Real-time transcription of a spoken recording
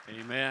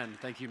Amen.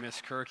 Thank you,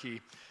 Miss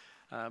Kirky.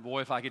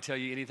 Boy, if I could tell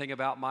you anything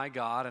about my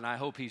God, and I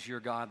hope He's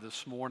your God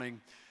this morning,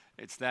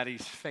 it's that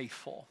He's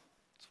faithful.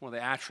 It's one of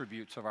the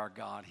attributes of our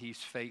God. He's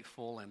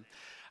faithful, and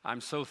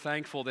I'm so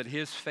thankful that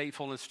His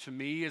faithfulness to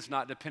me is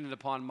not dependent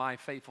upon my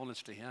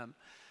faithfulness to Him.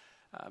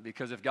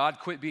 Because if God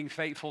quit being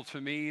faithful to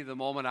me the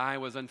moment I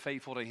was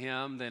unfaithful to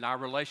Him, then our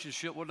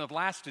relationship wouldn't have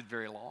lasted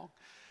very long.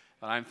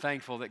 But I'm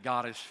thankful that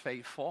God is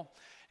faithful.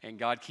 And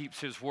God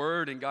keeps His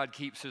word, and God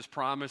keeps His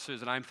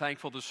promises. And I'm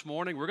thankful this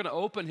morning we're going to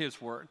open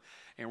His word,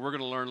 and we're going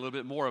to learn a little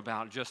bit more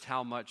about just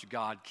how much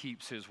God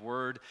keeps His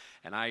word.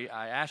 And I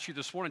ask you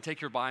this morning,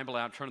 take your Bible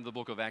out, turn to the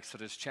book of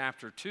Exodus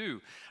chapter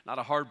 2. Not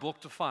a hard book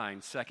to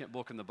find, second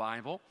book in the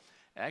Bible.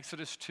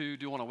 Exodus 2.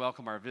 Do want to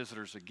welcome our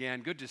visitors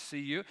again. Good to see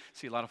you.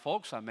 See a lot of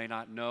folks I may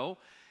not know.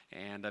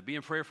 And be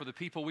in prayer for the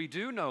people we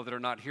do know that are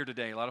not here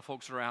today. A lot of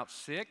folks are out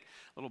sick,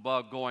 a little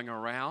bug going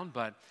around,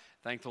 but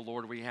thank the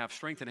Lord we have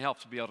strength and help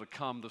to be able to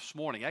come this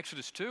morning.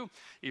 Exodus 2,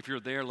 if you're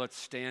there, let's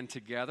stand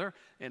together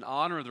in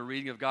honor of the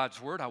reading of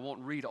God's Word. I won't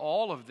read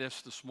all of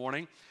this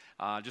morning,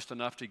 just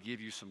enough to give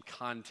you some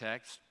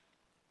context.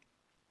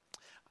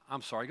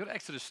 I'm sorry, go to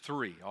Exodus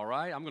 3, all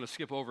right? I'm going to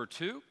skip over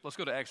 2. Let's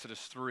go to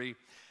Exodus 3,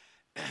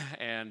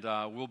 and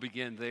we'll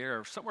begin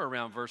there, somewhere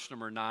around verse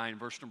number 9,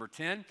 verse number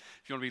 10. If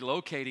you want to be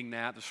locating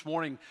that, this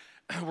morning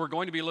we're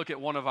going to be looking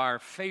at one of our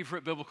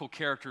favorite biblical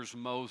characters,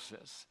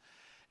 Moses.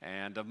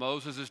 And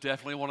Moses is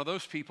definitely one of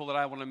those people that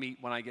I want to meet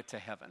when I get to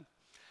heaven.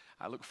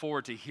 I look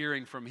forward to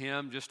hearing from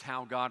him just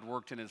how God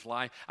worked in his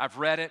life. I've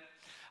read it,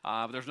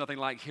 but there's nothing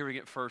like hearing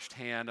it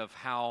firsthand of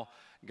how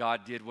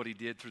God did what He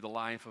did through the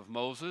life of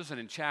Moses. And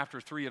in chapter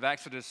 3 of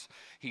Exodus,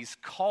 He's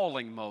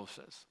calling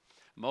Moses.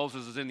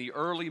 Moses is in the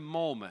early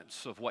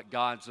moments of what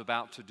God's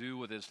about to do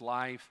with his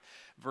life.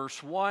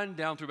 Verse 1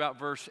 down through about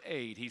verse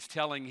 8, He's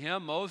telling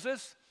him,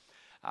 Moses,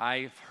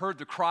 I've heard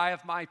the cry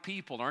of my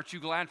people. Aren't you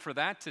glad for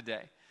that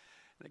today?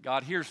 That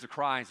God hears the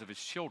cries of His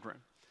children.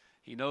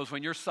 He knows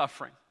when you're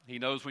suffering. He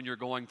knows when you're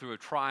going through a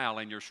trial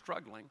and you're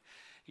struggling.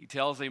 He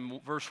tells him,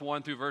 verse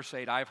 1 through verse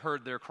 8, I've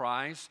heard their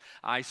cries.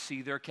 I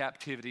see their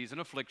captivities and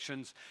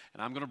afflictions,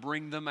 and I'm going to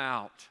bring them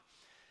out.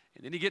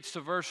 And then he gets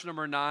to verse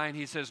number 9.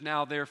 He says,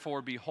 now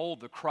therefore, behold,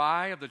 the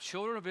cry of the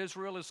children of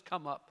Israel is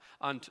come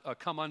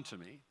unto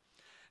me.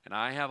 And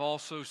I have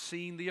also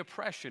seen the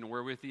oppression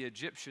wherewith the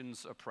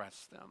Egyptians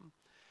oppress them.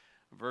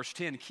 Verse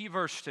 10, key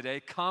verse today,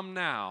 come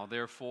now,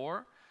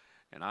 therefore,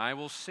 and I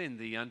will send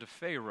thee unto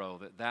Pharaoh,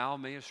 that thou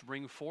mayest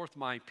bring forth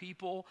my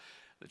people,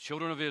 the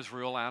children of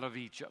Israel, out of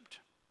Egypt.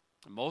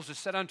 And Moses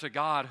said unto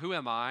God, who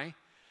am I,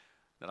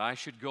 that I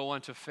should go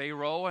unto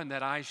Pharaoh, and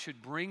that I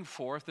should bring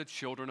forth the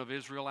children of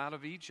Israel out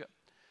of Egypt?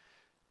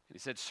 And he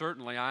said,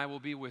 certainly I will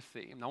be with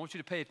thee. And I want you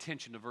to pay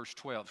attention to verse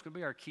 12. It's going to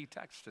be our key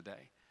text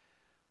today.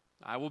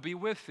 I will be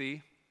with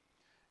thee,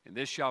 and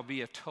this shall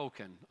be a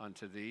token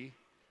unto thee,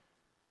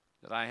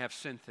 that I have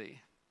sent thee.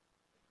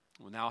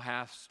 When thou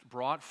hast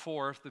brought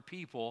forth the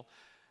people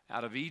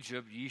out of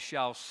Egypt, ye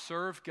shall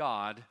serve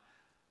God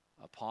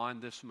upon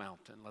this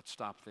mountain. Let's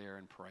stop there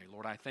and pray.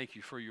 Lord, I thank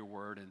you for your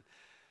word and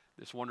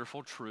this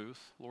wonderful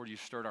truth. Lord, you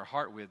stirred our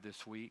heart with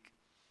this week.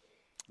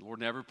 Lord,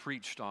 never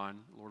preached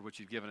on, Lord, what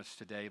you've given us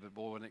today, but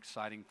boy, what an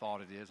exciting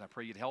thought it is. I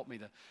pray you'd help me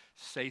to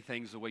say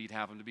things the way you'd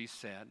have them to be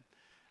said.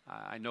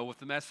 I know what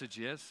the message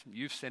is.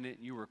 You've sent it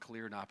and you were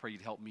clear, and I pray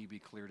you'd help me be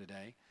clear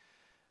today.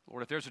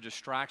 Lord, if there's a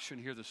distraction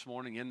here this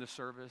morning in the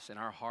service, in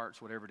our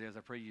hearts, whatever it is, I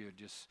pray you would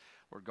just,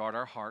 Lord, guard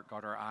our heart,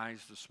 guard our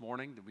eyes this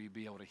morning, that we'd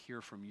be able to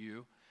hear from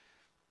you.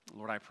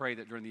 Lord, I pray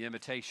that during the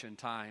invitation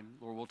time,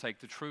 Lord, we'll take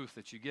the truth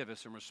that you give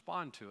us and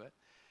respond to it.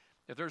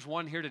 If there's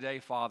one here today,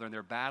 Father, and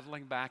they're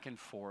battling back and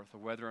forth, or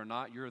whether or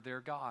not you're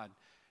their God,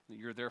 that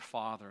you're their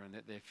Father, and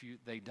that if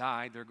they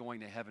died, they're going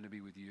to heaven to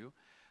be with you,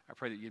 I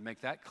pray that you'd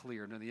make that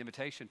clear. And in the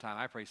invitation time,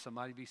 I pray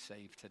somebody be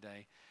saved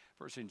today.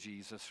 First, in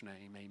Jesus'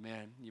 name,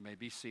 amen. You may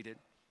be seated.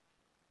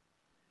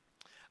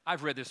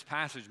 I've read this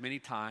passage many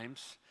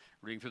times,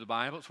 reading through the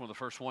Bible. It's one of the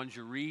first ones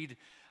you read,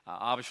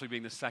 obviously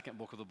being the second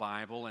book of the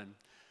Bible. And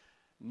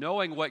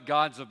knowing what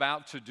God's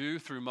about to do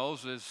through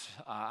Moses,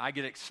 I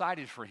get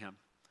excited for him.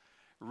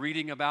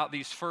 Reading about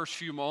these first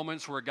few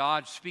moments where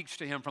God speaks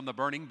to him from the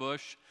burning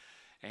bush,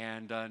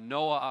 and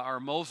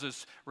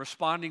Moses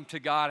responding to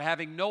God,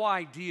 having no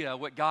idea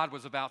what God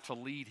was about to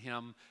lead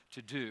him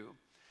to do.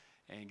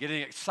 And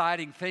getting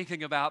exciting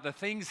thinking about the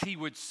things he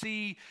would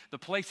see, the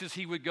places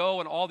he would go,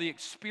 and all the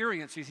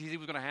experiences he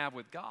was going to have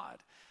with God.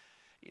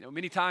 You know,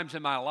 many times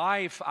in my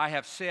life, I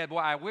have said, boy,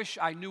 I wish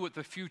I knew what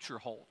the future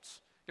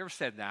holds. You ever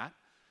said that?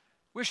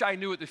 Wish I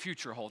knew what the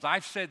future holds.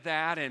 I've said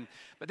that,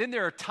 but then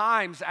there are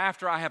times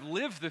after I have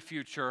lived the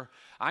future,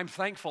 I'm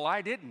thankful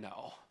I didn't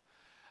know.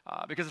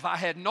 Because if I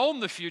had known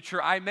the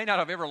future, I may not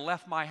have ever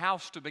left my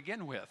house to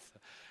begin with,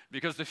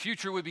 because the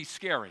future would be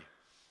scary.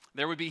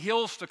 There would be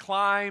hills to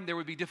climb. There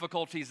would be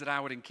difficulties that I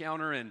would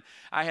encounter, and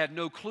I had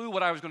no clue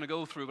what I was going to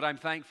go through, but I'm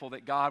thankful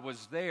that God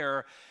was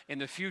there in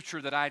the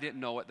future that I didn't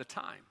know at the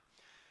time.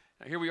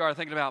 Now, here we are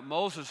thinking about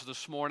Moses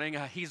this morning.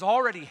 He's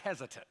already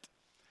hesitant.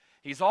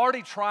 He's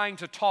already trying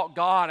to talk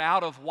God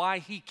out of why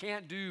he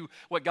can't do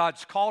what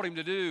God's called him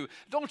to do.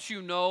 Don't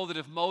you know that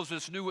if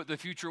Moses knew what the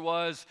future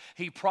was,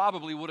 he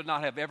probably would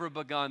not have ever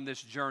begun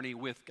this journey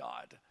with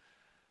God?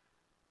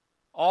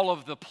 All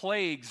of the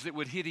plagues that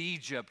would hit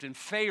Egypt and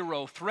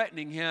Pharaoh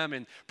threatening him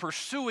and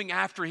pursuing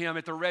after him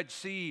at the Red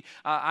Sea,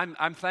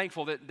 I'm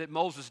thankful that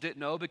Moses didn't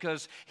know,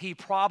 because he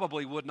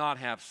probably would not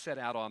have set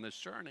out on this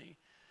journey.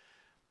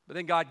 But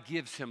then God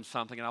gives him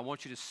something, and I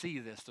want you to see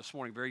this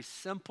morning. Very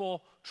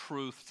simple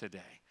truth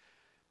today.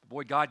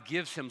 Boy, God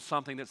gives him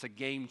something that's a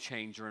game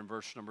changer in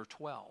verse number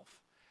 12.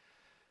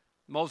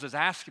 Moses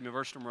asks him in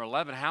verse number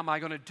 11, how am I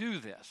going to do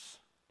this?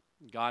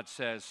 God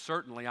says,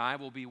 certainly I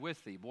will be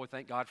with thee. Boy,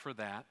 thank God for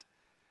that.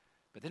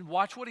 But then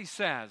watch what he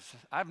says.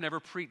 I've never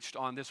preached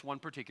on this one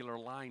particular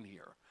line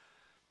here.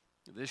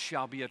 This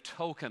shall be a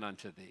token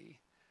unto thee,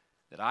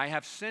 that I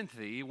have sent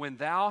thee. When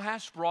thou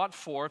hast brought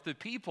forth the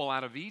people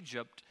out of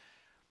Egypt,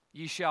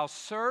 ye shall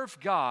serve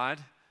God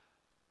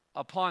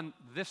upon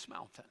this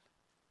mountain.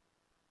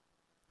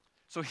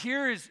 So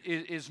here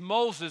is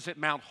Moses at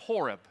Mount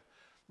Horeb.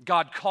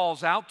 God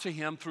calls out to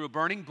him through a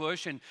burning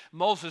bush, and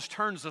Moses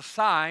turns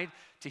aside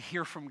to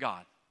hear from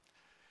God.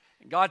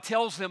 And God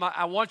tells him,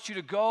 I want you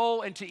to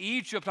go into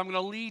Egypt. I'm going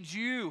to lead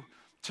you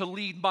to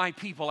lead my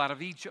people out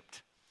of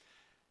Egypt.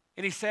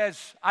 And he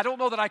says, I don't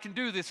know that I can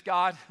do this,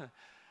 God.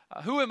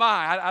 Who am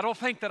I? I don't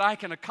think that I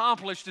can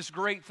accomplish this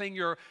great thing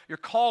you're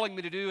calling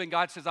me to do. And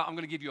God says, I'm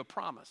going to give you a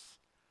promise.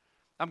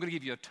 I'm going to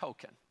give you a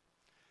token.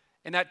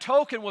 And that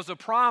token was a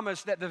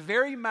promise that the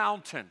very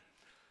mountain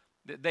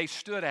that they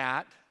stood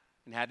at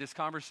and had this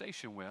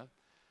conversation with,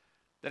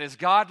 that as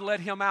God led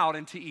him out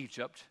into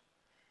Egypt,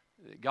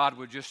 God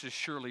would just as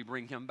surely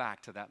bring him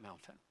back to that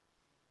mountain.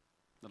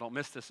 Now, don't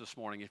miss this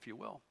morning, if you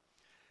will.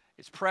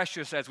 It's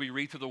precious as we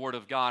read through the Word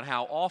of God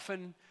how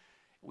often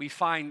we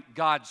find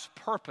God's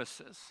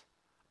purposes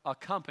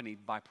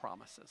accompanied by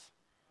promises.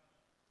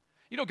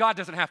 You know, God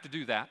doesn't have to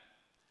do that.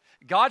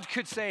 God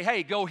could say,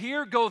 hey, go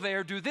here, go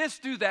there, do this,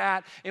 do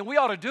that, and we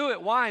ought to do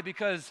it. Why?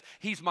 Because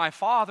he's my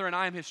father and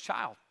I am his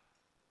child.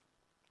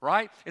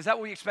 Right? Is that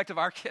what we expect of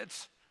our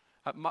kids?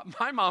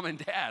 My mom and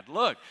dad,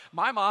 look,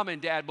 my mom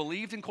and dad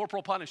believed in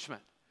corporal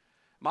punishment.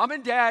 Mom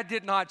and dad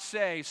did not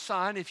say,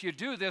 son, if you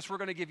do this, we're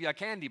going to give you a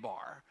candy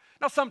bar.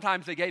 Now,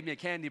 sometimes they gave me a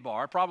candy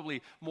bar,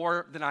 probably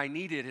more than I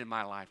needed in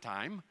my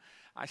lifetime.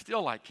 I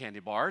still like candy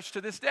bars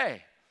to this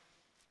day.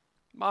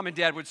 Mom and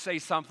dad would say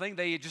something,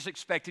 they just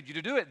expected you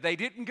to do it. They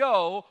didn't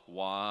go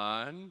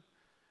 1,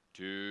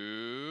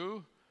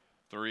 2,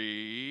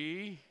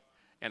 3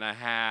 and a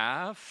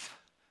half,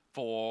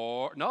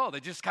 4. No,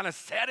 they just kind of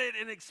said it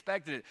and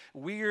expected it.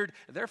 Weird.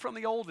 They're from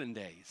the olden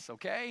days,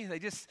 okay? They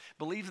just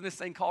believed in this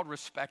thing called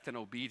respect and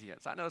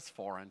obedience. I know it's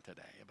foreign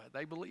today, but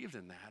they believed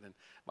in that. And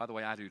by the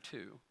way, I do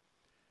too.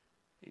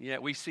 And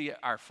yet we see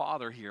our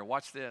Father here.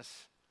 Watch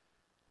this.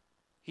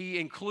 He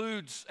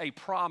includes a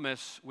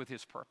promise with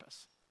his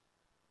purpose.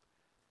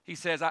 He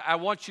says, I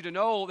want you to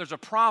know there's a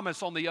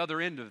promise on the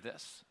other end of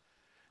this.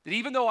 That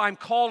even though I'm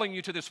calling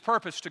you to this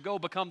purpose to go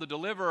become the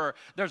deliverer,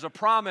 there's a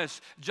promise.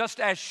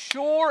 Just as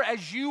sure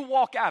as you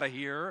walk out of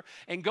here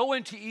and go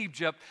into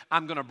Egypt,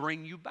 I'm going to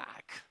bring you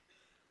back.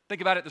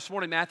 Think about it this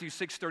morning, Matthew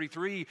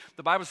 6:33.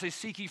 The Bible says,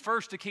 seek ye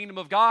first the kingdom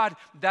of God.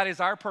 That is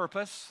our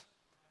purpose.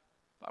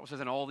 The Bible says,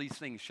 and all these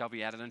things shall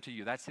be added unto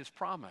you. That's his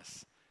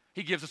promise.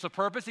 He gives us a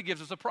purpose. He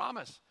gives us a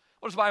promise.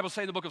 What does the Bible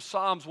say in the book of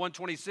Psalms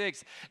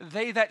 126?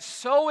 They that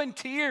sow in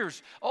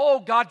tears. Oh,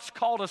 God's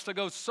called us to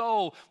go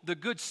sow the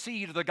good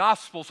seed of the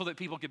gospel so that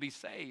people can be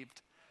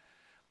saved.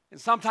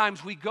 And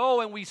sometimes we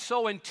go and we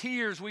sow in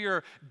tears. We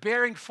are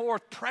bearing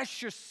forth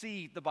precious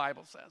seed, the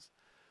Bible says.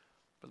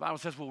 But the Bible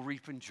says we'll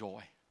reap in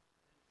joy.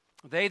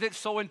 They that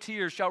sow in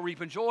tears shall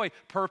reap in joy.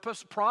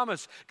 Purpose,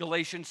 promise.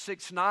 Galatians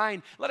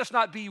 6:9. Let us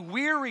not be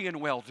weary in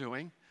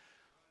well-doing.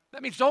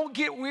 That means don't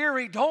get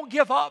weary, don't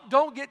give up,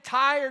 don't get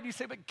tired. You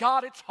say, but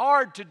God, it's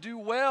hard to do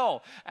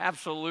well.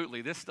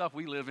 Absolutely. This stuff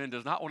we live in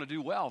does not want to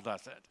do well,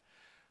 does it?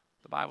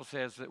 The Bible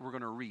says that we're going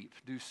to reap,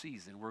 due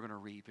season, we're going to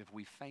reap if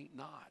we faint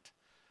not.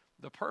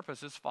 The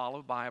purpose is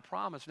followed by a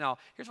promise. Now,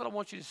 here's what I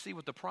want you to see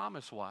what the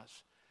promise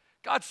was.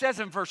 God says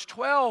in verse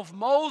 12,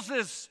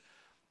 Moses,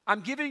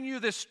 I'm giving you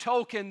this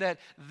token that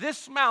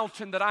this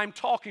mountain that I'm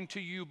talking to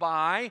you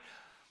by,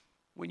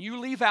 when you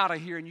leave out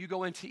of here and you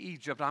go into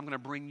Egypt, I'm going to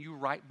bring you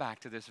right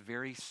back to this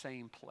very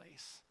same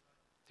place.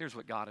 Here's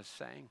what God is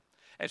saying.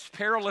 As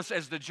perilous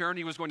as the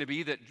journey was going to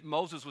be that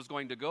Moses was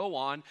going to go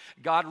on,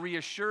 God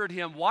reassured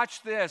him,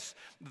 watch this,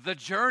 the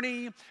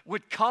journey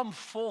would come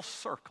full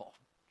circle.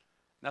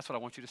 And that's what I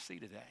want you to see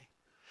today.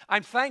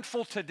 I'm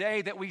thankful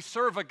today that we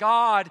serve a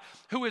God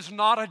who is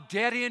not a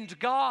dead-end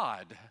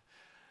God,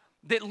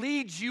 that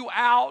leads you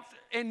out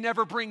and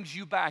never brings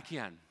you back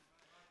in.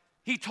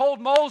 He told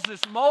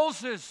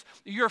Moses,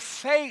 your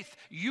faith,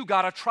 you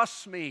got to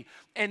trust me.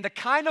 And the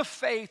kind of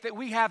faith that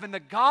we have in the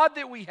God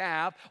that we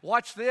have,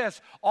 watch this,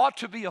 ought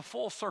to be a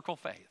full circle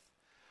faith.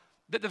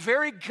 that the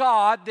very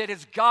God that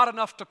is God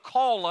enough to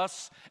call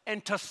us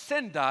and to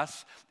send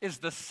us is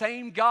the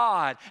same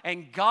God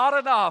and God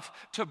enough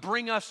to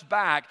bring us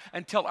back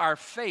until our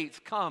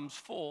faith comes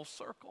full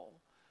circle.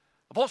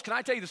 Folks, can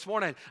I tell you this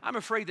morning, I'm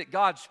afraid that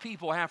God's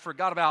people have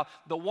forgot about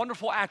the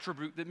wonderful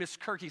attribute that Miss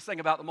Kirky sang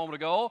about a moment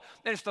ago,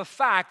 and it's the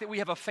fact that we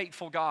have a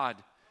faithful God.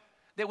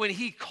 That when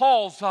He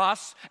calls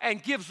us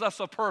and gives us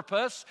a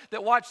purpose,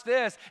 that watch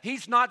this,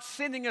 He's not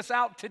sending us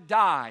out to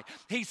die.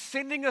 He's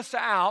sending us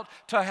out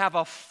to have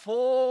a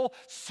full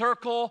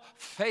circle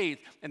faith.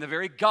 And the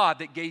very God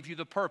that gave you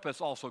the purpose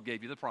also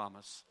gave you the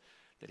promise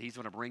that He's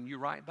going to bring you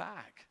right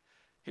back.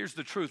 Here's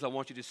the truth I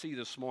want you to see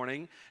this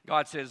morning.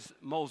 God says,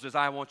 Moses,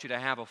 I want you to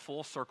have a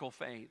full circle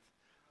faith.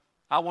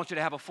 I want you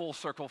to have a full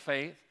circle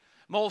faith.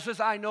 Moses,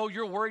 I know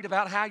you're worried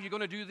about how you're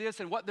going to do this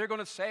and what they're going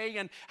to say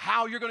and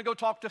how you're going to go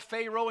talk to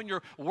Pharaoh, and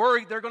you're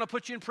worried they're going to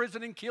put you in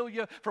prison and kill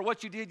you for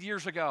what you did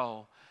years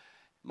ago.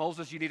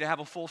 Moses, you need to have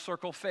a full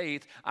circle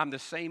faith. I'm the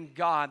same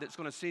God that's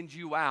going to send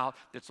you out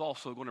that's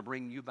also going to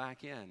bring you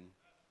back in.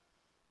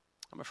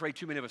 I'm afraid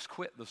too many of us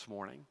quit this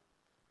morning.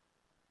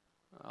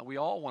 We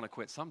all want to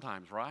quit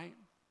sometimes, right?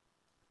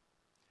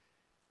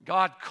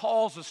 God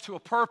calls us to a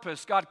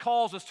purpose. God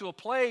calls us to a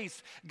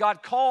place.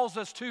 God calls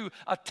us to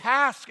a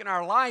task in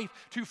our life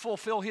to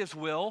fulfill His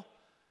will.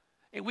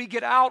 And we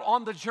get out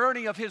on the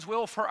journey of His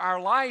will for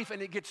our life,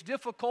 and it gets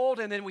difficult,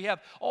 and then we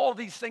have all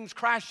these things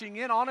crashing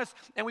in on us,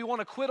 and we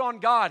want to quit on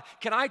God.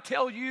 Can I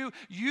tell you,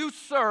 you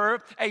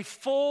serve a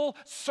full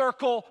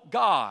circle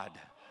God.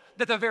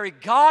 That the very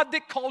God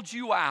that called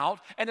you out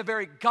and the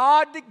very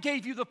God that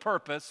gave you the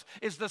purpose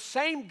is the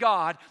same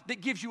God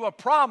that gives you a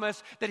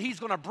promise that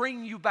He's going to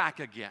bring you back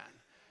again.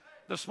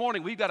 This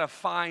morning, we've got to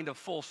find a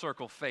full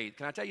circle faith.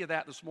 Can I tell you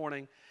that this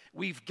morning?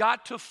 We've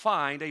got to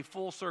find a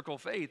full circle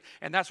faith,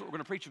 and that's what we're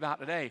going to preach about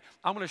today.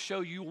 I'm going to show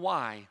you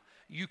why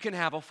you can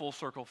have a full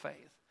circle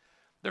faith.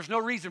 There's no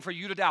reason for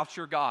you to doubt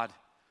your God.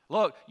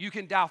 Look, you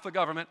can doubt the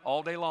government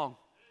all day long.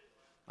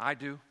 I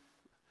do.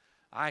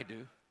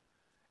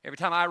 Every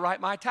time I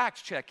write my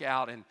tax check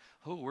out and,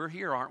 we're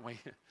here, aren't we?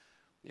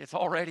 It's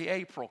already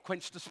April.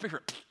 Quench the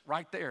spirit.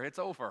 Right there. It's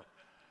over.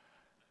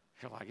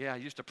 You're like, yeah,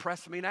 you used to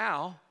press me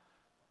now.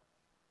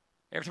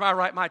 Every time I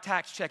write my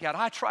tax check out,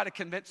 I try to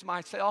convince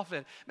myself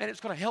that, man,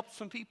 it's going to help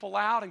some people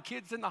out and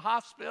kids in the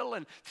hospital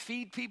and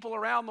feed people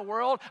around the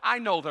world. I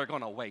know they're going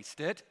to waste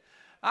it.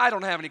 I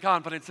don't have any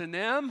confidence in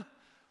them.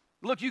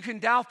 Look, you can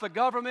doubt the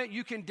government.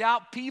 You can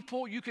doubt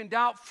people. You can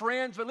doubt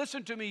friends. But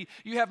listen to me.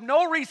 You have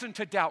no reason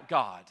to doubt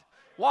God.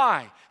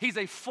 Why? He's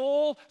a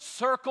full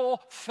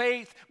circle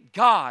faith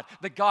God.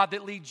 The God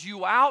that leads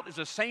you out is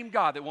the same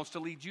God that wants to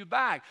lead you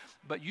back.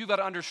 But you've got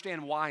to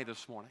understand why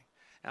this morning.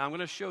 And I'm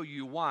going to show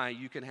you why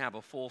you can have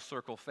a full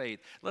circle faith.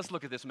 Let's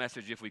look at this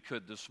message if we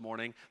could this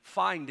morning.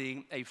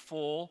 Finding a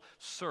full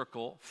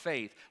circle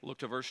faith. Look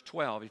to verse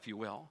 12, if you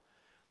will.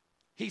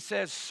 He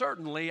says,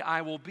 certainly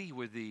I will be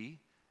with thee,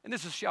 and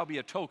this shall be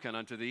a token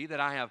unto thee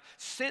that I have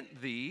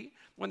sent thee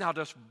when thou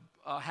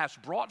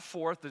hast brought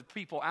forth the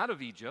people out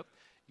of Egypt.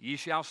 Ye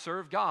shall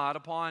serve God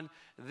upon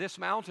this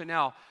mountain.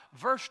 Now,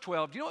 verse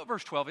 12, do you know what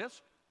verse 12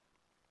 is?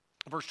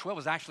 Verse 12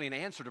 is actually an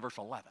answer to verse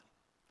 11.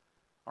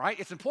 All right?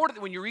 It's important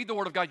that when you read the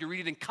Word of God, you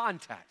read it in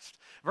context.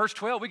 Verse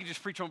 12, we could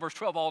just preach on verse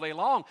 12 all day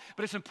long,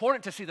 but it's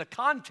important to see the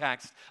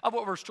context of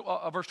what verse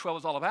 12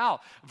 is all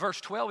about. Verse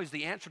 12 is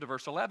the answer to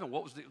verse 11.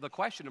 What was the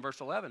question in verse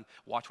 11?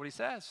 Watch what he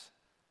says.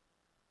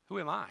 Who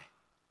am I?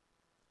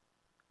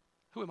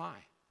 Who am I?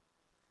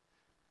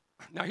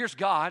 Now here's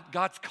God.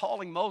 God's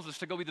calling Moses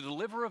to go be the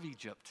deliverer of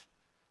Egypt.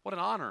 What an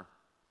honor.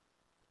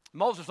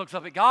 Moses looks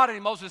up at God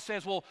and Moses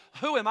says, well,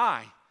 who am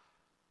I?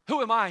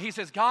 Who am I? He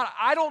says, God,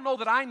 I don't know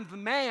that I'm the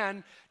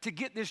man to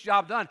get this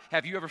job done.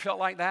 Have you ever felt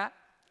like that?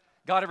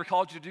 God ever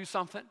called you to do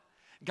something?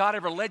 God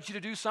ever led you to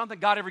do something?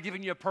 God ever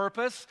given you a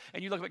purpose?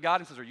 And you look at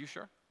God and says, are you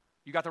sure?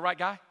 You got the right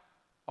guy?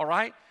 All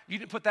right? You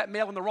didn't put that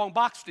mail in the wrong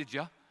box, did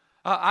you?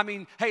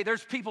 Hey,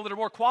 there's people that are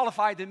more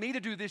qualified than me to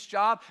do this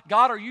job.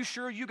 God, are you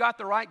sure you got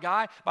the right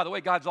guy? By the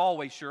way, God's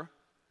always sure.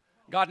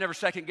 God never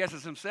second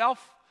guesses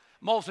himself.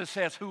 Moses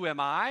says, who am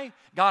I?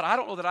 God, I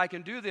don't know that I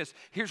can do this.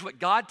 Here's what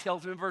God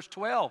tells him in verse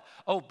 12.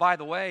 Oh, by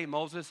the way,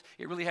 Moses,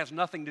 it really has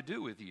nothing to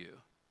do with you.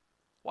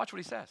 Watch what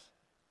he says.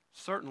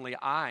 Certainly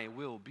I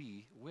will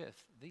be with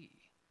thee.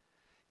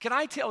 Can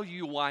I tell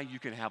you why you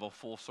can have a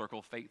full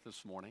circle faith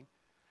this morning?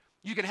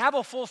 You can have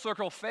a full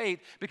circle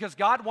faith because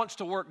God wants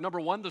to work, number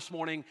one, this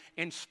morning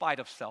in spite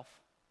of self.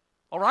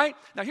 All right?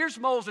 Now here's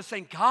Moses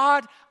saying,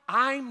 God,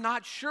 I'm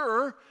not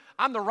sure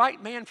I'm the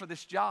right man for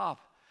this job.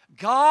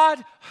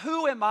 God,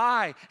 who am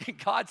I? And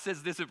God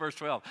says this in verse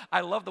 12.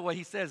 I love the way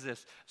he says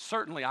this.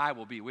 Certainly I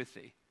will be with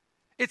thee.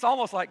 It's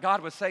almost like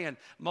God was saying,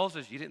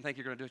 Moses, you didn't think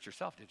you're going to do it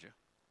yourself, did you?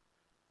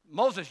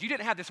 Moses, you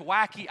didn't have this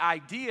wacky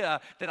idea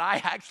that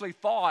I actually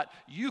thought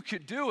you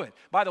could do it.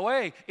 By the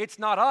way, it's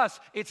not us,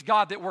 it's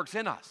God that works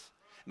in us.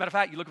 Matter of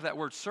fact, you look at that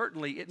word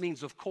certainly, it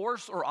means of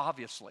course or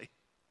obviously.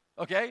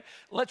 Okay?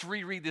 Let's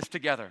reread this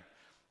together.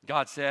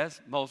 God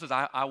says, Moses,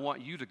 I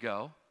want you to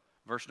go.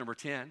 Verse number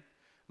 10.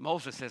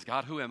 Moses says,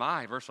 God, who am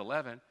I? Verse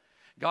 11.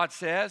 God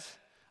says,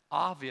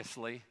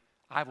 obviously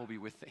I will be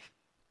with thee.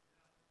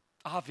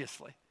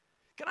 Obviously.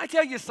 Can I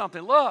tell you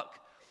something? Look,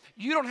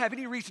 you don't have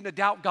any reason to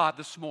doubt God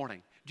this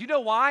morning. Do you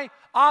know why?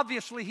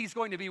 Obviously, he's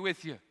going to be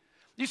with you.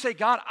 You say,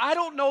 God, I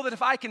don't know that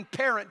if I can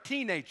parent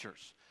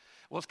teenagers.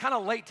 Well, it's kind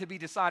of late to be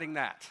deciding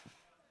that.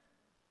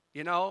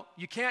 You know,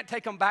 you can't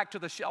take them back to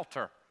the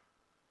shelter.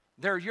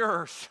 They're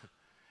yours.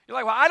 You're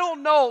like, well, I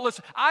don't know.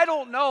 Listen, I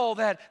don't know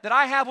that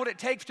I have what it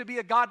takes to be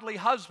a godly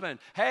husband.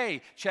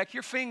 Hey, check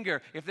your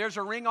finger. If there's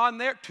a ring on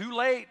there, too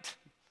late.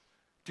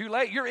 Too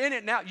late. You're in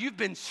it now. You've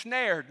been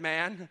snared,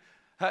 man.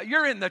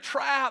 You're in the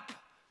trap.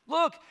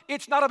 Look,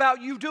 it's not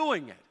about you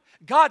doing it.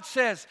 God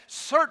says,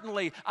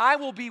 certainly I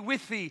will be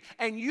with thee,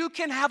 and you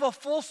can have a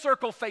full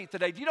circle faith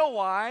today. Do you know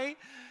why?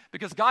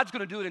 Because God's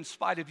going to do it in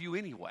spite of you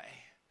anyway.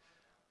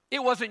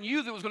 It wasn't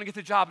you that was going to get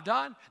the job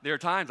done. There are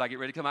times I get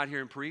ready to come out here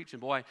and preach,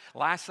 and boy,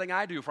 last thing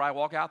I do before I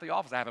walk out the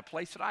office, I have a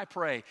place that I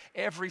pray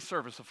every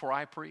service before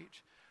I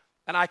preach.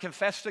 And I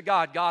confess to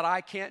God, God,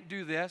 I can't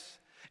do this.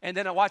 And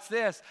then watch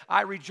this,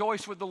 I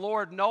rejoice with the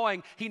Lord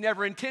knowing he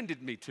never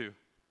intended me to.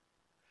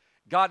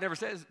 God never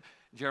says,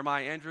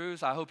 Jeremiah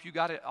Andrews, I hope you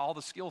got it, all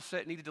the skill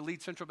set needed to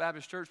lead Central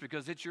Baptist Church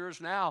because it's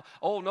yours now.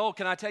 Oh no,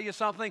 can I tell you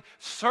something?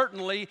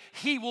 Certainly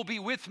he will be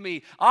with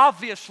me.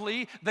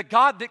 Obviously, the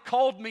God that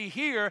called me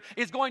here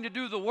is going to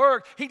do the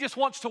work. He just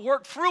wants to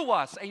work through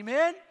us.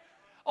 Amen?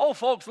 Oh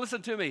folks,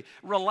 listen to me.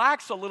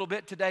 Relax a little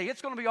bit today.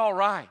 It's going to be all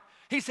right.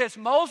 He says,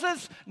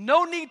 Moses,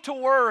 no need to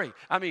worry.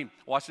 I mean,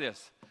 watch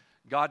this.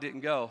 God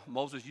didn't go,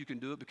 Moses, you can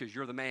do it because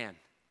you're the man.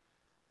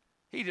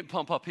 He didn't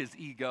pump up his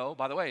ego.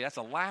 By the way, that's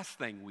the last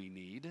thing we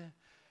need.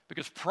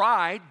 Because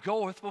pride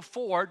goeth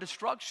before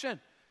destruction.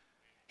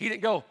 He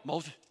didn't go,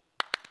 Moses,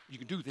 you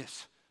can do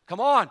this. Come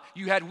on,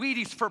 you had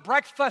Wheaties for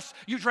breakfast.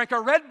 You drank a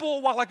Red Bull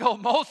a while ago.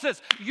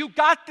 Moses, you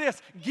got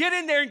this. Get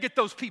in there and get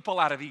those people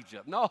out of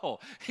Egypt. No,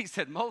 he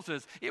said,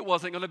 Moses, it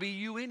wasn't going to be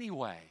you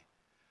anyway.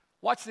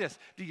 Watch this.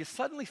 Do you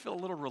suddenly feel a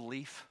little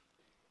relief?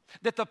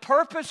 That the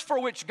purpose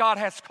for which God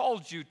has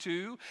called you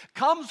to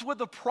comes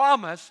with a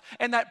promise,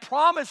 and that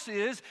promise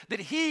is that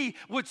he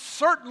would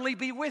certainly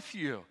be with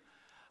you.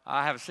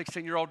 I have a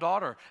 16-year-old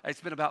daughter. It's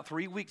been about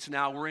 3 weeks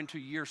now. We're into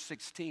year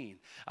 16.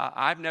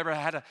 I've never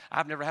had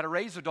to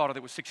raise a daughter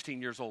that was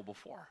 16 years old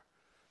before.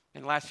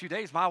 In the last few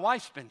days, my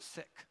wife's been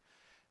sick,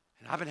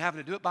 and I've been having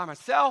to do it by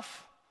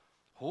myself.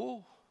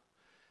 Oh,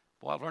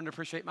 boy, I've learned to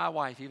appreciate my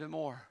wife even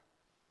more.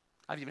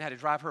 I've even had to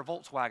drive her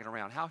Volkswagen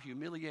around. How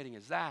humiliating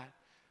is that?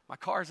 My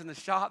car's in the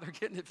shop, they're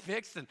getting it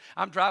fixed, and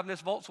I'm driving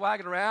this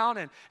Volkswagen around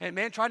and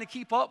man, trying to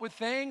keep up with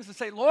things and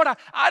say, Lord,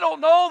 I don't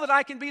know that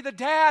I can be the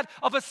dad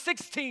of a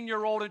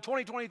 16-year-old in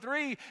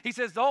 2023. He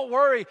says, don't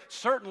worry,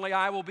 certainly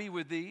I will be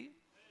with thee.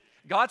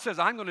 God says,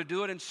 I'm going to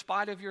do it in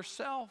spite of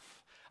yourself.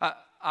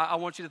 I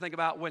want you to think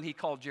about when he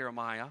called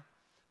Jeremiah,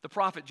 the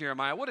prophet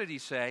Jeremiah. What did he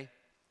say?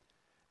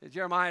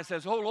 Jeremiah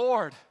says, oh,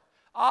 Lord,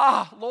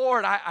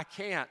 Lord, I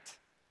can't.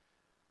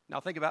 Now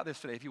think about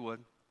this today, if you would.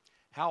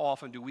 How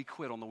often do we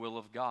quit on the will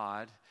of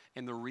God,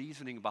 and the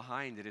reasoning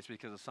behind it is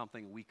because of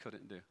something we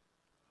couldn't do?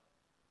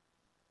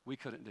 We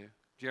couldn't do.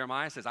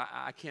 Jeremiah says,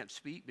 I can't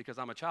speak because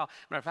I'm a child.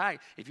 Matter of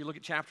fact, if you look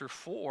at chapter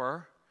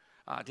 4,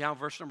 down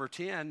verse number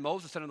 10,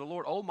 Moses said unto the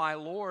Lord, oh, my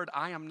Lord,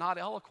 I am not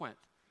eloquent.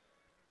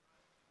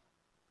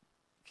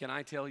 Can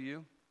I tell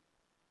you,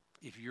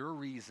 if your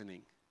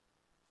reasoning,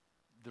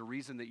 the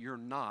reason that you're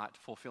not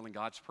fulfilling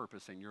God's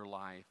purpose in your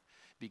life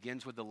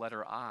begins with the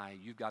letter I,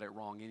 you've got it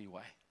wrong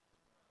anyway.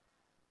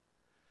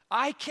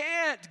 I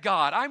can't,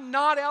 God. I'm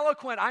not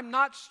eloquent. I'm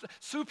not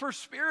super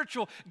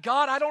spiritual.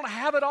 God, I don't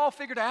have it all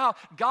figured out.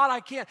 God, I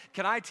can't.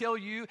 Can I tell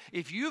you,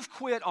 if you've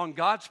quit on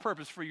God's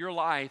purpose for your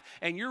life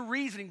and your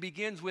reasoning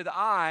begins with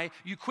I,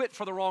 you quit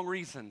for the wrong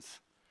reasons.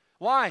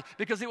 Why?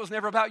 Because it was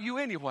never about you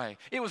anyway.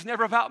 It was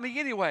never about me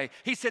anyway.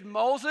 He said,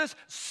 Moses,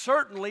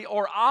 certainly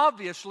or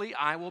obviously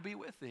I will be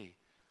with thee.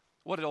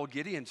 What did old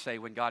Gideon say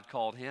when God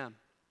called him?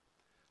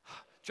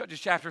 Judges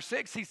chapter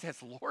 6, he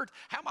says, Lord,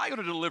 how am I going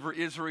to deliver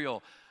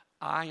Israel?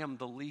 I am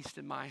the least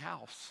in my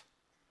house.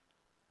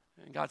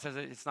 And God says,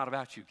 it's not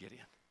about you,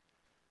 Gideon.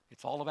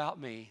 It's all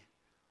about me.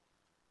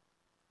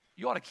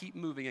 You ought to keep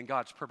moving in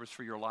God's purpose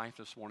for your life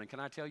this morning. Can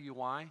I tell you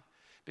why?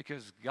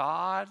 Because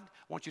God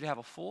wants you to have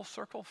a full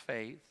circle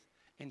faith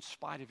in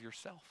spite of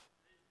yourself,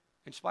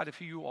 in spite of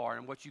who you are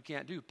and what you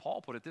can't do.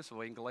 Paul put it this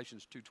way in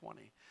Galatians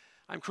 2:20.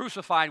 I'm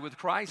crucified with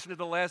Christ,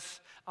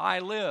 nevertheless I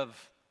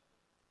live.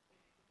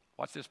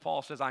 Watch this,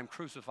 Paul says, I'm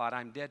crucified,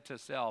 I'm dead to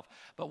self.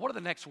 But what are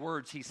the next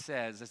words he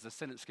says as the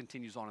sentence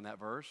continues on in that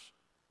verse?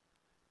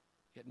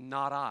 Yet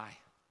not I.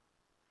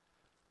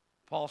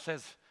 Paul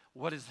says,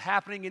 what is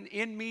happening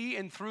in me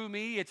and through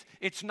me,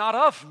 it's not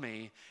of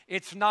me.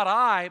 It's not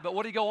I. But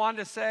what did he go on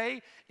to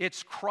say?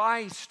 It's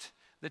Christ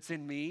that's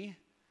in me.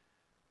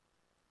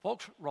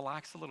 Folks,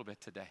 relax a little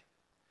bit today.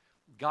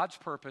 God's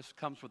purpose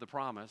comes with a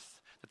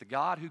promise that the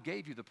God who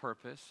gave you the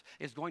purpose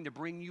is going to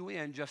bring you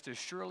in just as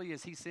surely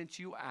as he sent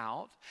you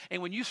out.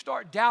 And when you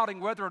start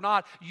doubting whether or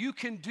not you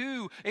can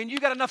do, and you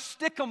got enough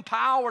stickum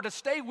power to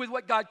stay with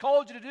what God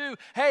called you to do,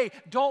 hey,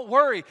 don't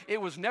worry.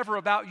 It was never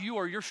about you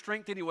or your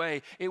strength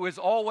anyway. It was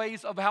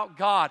always about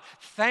God.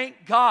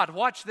 Thank God.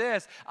 Watch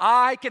this.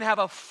 I can have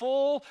a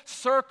full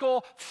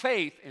circle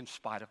faith in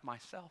spite of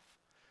myself.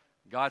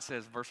 God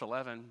says, verse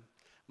 11,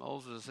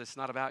 Moses, it's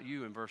not about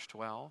you in verse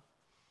 12.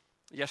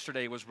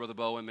 Yesterday was Brother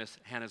Bo and Miss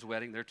Hannah's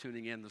wedding. They're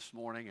tuning in this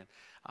morning and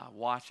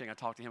watching. I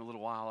talked to him a little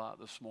while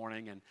this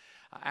morning. And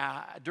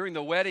during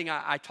the wedding,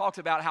 I talked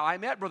about how I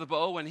met Brother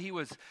Bo when he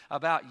was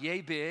about yay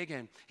big.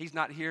 And he's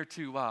not here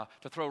to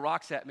throw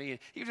rocks at me.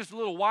 He was just a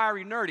little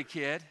wiry, nerdy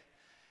kid.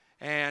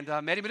 And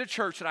met him at a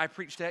church that I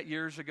preached at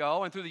years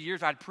ago. And through the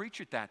years, I'd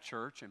preach at that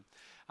church. And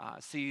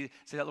see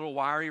that little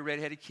wiry,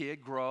 redheaded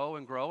kid grow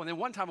and grow. And then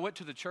one time I went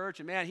to the church,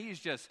 and man,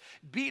 he's just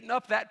beating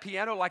up that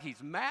piano like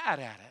he's mad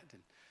at it.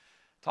 And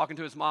talking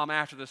to his mom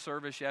after the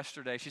service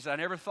yesterday, she said, I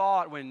never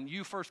thought when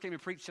you first came and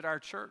preached at our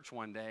church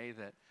one day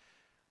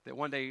that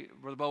one day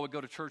Brother Bo would go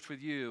to church with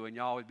you and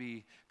y'all would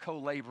be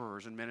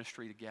co-laborers in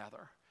ministry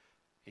together.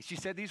 And she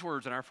said these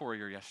words in our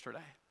foyer yesterday.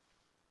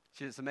 She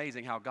said, it's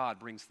amazing how God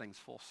brings things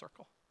full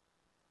circle.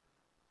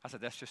 I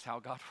said, that's just how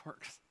God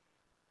works.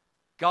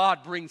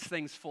 God brings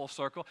things full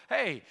circle.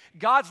 Hey,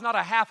 God's not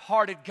a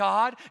half-hearted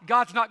God.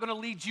 God's not going to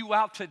lead you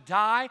out to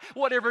die.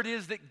 Whatever it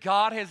is that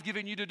God has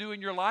given you to do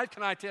in your life,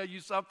 can I tell you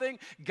something?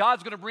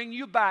 God's going to bring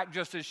you back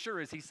just as sure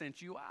as he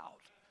sent you out.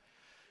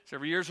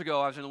 Several years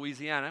ago, I was in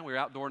Louisiana. We were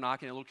outdoor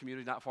knocking in a little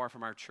community not far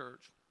from our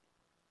church.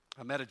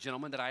 I met a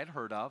gentleman that I had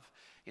heard of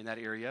in that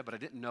area, but I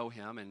didn't know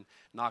him, and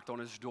knocked on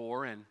his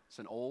door, and it's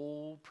an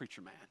old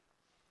preacher man.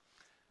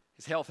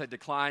 His health had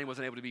declined,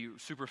 wasn't able to be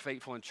super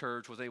faithful in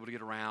church, wasn't able to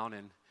get around,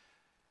 and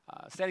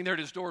standing there at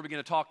his door, began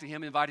to talk to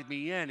him, invited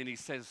me in, and he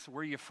says,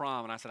 where are you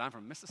from? And I said, I'm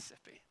from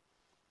Mississippi.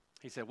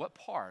 He said, what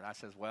part? I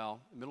said,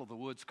 well, middle of the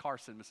woods,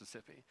 Carson,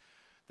 Mississippi.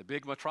 The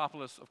big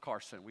metropolis of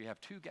Carson. We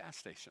have 2 gas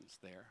stations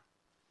there.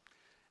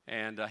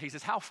 And he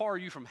says, how far are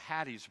you from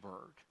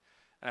Hattiesburg?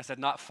 And I said,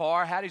 not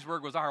far.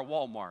 Hattiesburg was our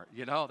Walmart,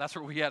 you know. That's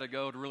where we had to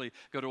go to really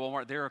go to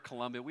Walmart. There or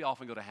Columbia. We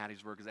often go to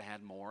Hattiesburg because it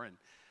had more. And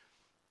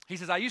he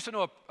says, I used to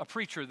know a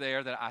preacher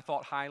there that I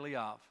thought highly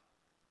of,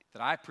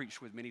 that I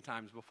preached with many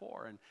times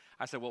before. And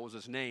I said, what was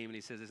his name? And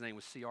he says his name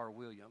was C.R.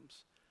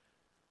 Williams.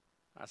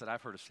 I said,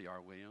 I've heard of C.R.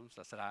 Williams.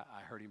 I said, I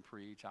heard him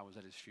preach. I was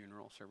at his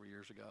funeral several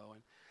years ago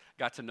and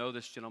got to know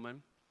this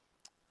gentleman.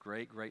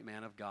 Great, great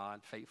man of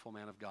God, faithful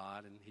man of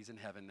God, and he's in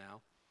heaven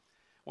now.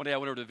 One day I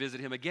went over to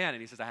visit him again,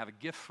 and he says, I have a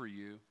gift for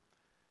you.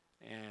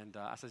 And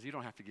I said, you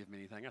don't have to give me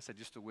anything. I said,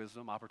 just a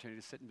wisdom, opportunity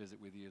to sit and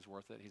visit with you is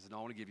worth it. He said, no, I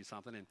want to give you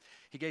something. And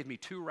he gave me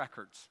 2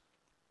 records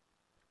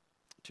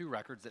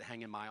that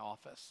hang in my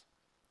office.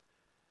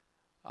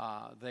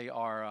 They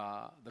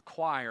are the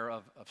choir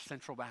of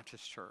Central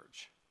Baptist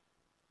Church.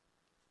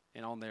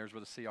 And on there is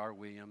Brother C.R.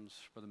 Williams,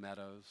 Brother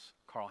Meadows,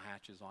 Carl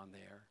Hatch is on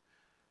there,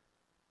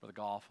 Brother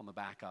Goff on the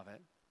back of it.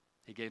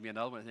 He gave me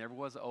another one. It never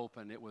was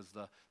open. It was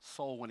the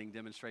soul-winning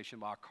demonstration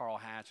by Carl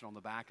Hatch, and on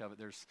the back of it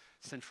there's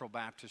Central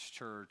Baptist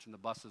Church and the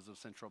buses of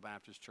Central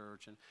Baptist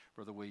Church and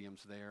Brother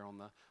Williams there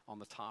on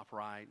the top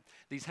right.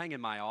 These hang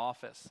in my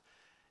office,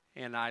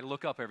 and I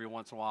look up every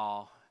once in a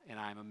while, and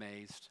I'm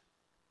amazed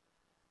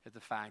at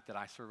the fact that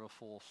I serve a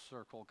full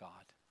circle God.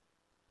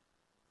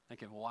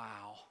 Thinking,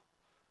 wow.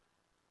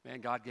 Man,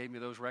 God gave me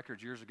those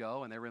records years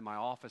ago, and they were in my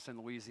office in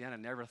Louisiana. I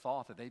never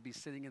thought that they'd be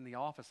sitting in the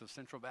office of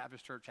Central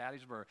Baptist Church,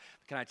 Hattiesburg.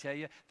 Can I tell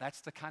you, that's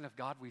the kind of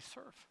God we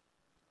serve.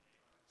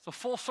 It's a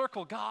full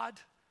circle God.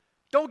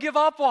 Don't give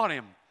up on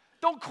him.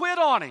 Don't quit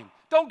on him.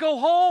 Don't go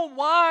home.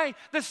 Why?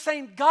 The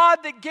same God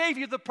that gave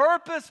you the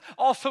purpose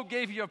also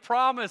gave you a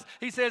promise.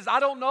 He says, I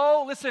don't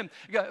know. Listen,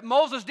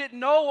 Moses didn't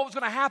know what was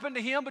going to happen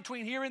to him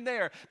between here and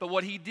there. But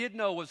what he did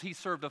know was he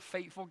served a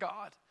faithful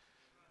God.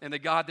 And the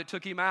God that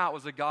took him out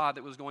was the God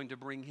that was going to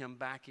bring him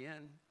back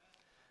in.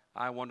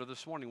 I wonder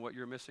this morning what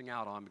you're missing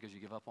out on because you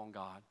give up on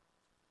God.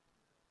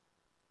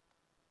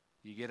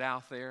 You get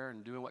out there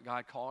and doing what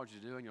God called you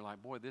to do, and you're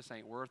like, boy, this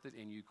ain't worth it,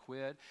 and you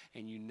quit,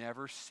 and you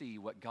never see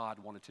what God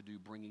wanted to do,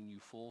 bringing you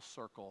full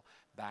circle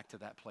back to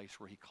that place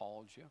where he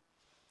called you.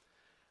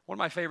 One of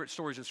my favorite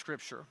stories in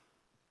Scripture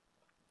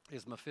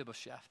is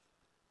Mephibosheth.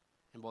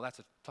 And, well, that's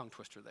a tongue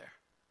twister there.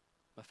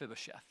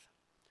 Mephibosheth.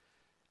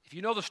 If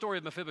you know the story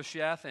of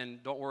Mephibosheth,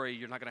 and don't worry,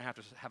 you're not going to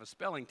have a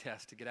spelling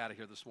test to get out of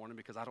here this morning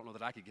because I don't know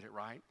that I could get it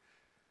right.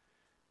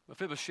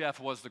 Mephibosheth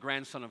was the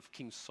grandson of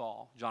King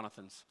Saul,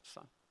 Jonathan's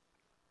son.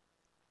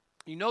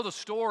 You know the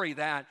story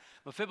that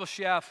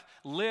Mephibosheth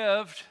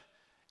lived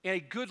a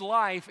good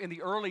life in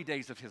the early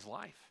days of his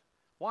life.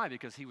 Why?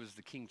 Because he was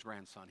the king's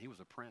grandson. He was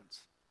a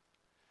prince.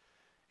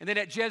 And then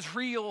at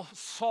Jezreel,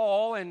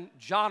 Saul and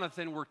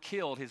Jonathan were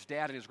killed. His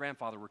dad and his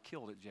grandfather were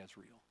killed at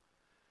Jezreel.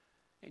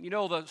 And you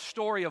know the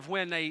story of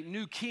when a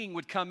new king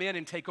would come in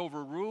and take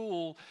over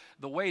rule,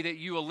 the way that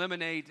you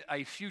eliminate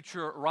a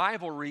future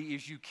rivalry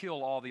is you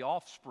kill all the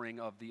offspring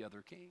of the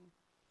other king.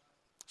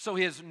 So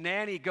his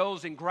nanny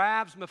goes and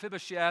grabs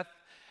Mephibosheth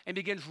and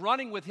begins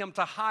running with him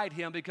to hide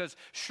him, because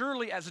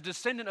surely as a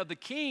descendant of the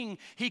king,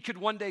 he could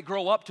one day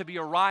grow up to be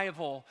a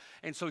rival,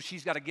 and so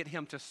she's got to get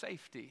him to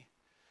safety.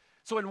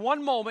 So in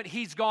one moment,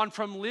 he's gone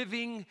from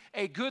living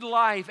a good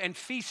life and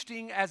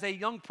feasting as a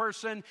young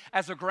person,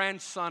 as a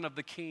grandson of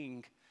the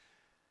king.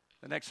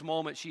 The next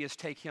moment, she has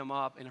taken him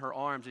up in her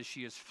arms as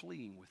she is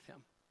fleeing with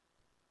him.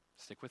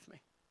 Stick with me.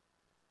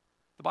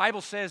 The Bible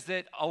says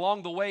that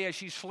along the way, as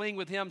she's fleeing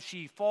with him,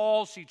 she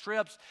falls, she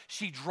trips,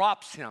 she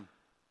drops him,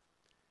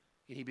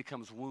 and he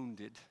becomes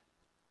wounded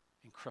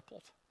and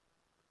crippled.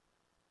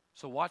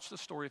 So watch the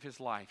story of his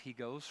life. He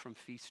goes from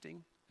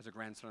feasting as a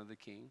grandson of the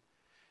king.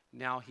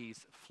 Now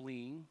he's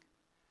fleeing,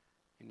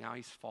 and now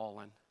he's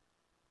fallen.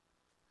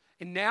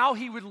 And now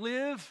he would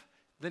live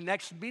the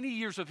next many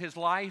years of his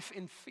life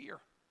in fear.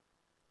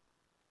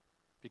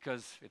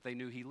 Because if they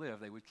knew he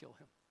lived, they would kill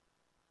him.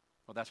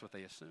 Well, that's what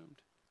they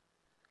assumed.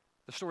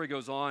 The story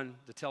goes on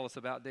to tell us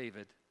about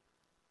David.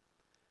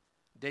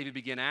 David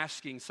began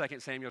asking, 2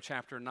 Samuel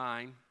chapter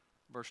 9,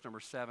 verse number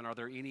 7, are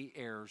there any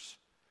heirs?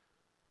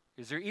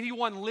 Is there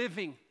anyone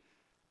living,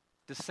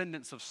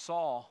 descendants of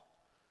Saul?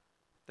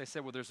 They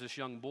said, well, there's this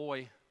young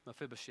boy,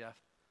 Mephibosheth.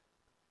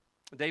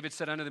 David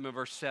said unto them in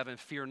verse 7,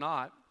 fear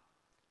not,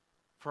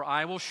 for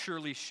I will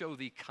surely show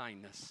thee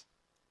kindness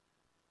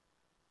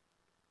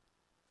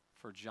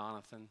for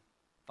Jonathan,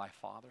 thy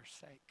father's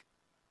sake.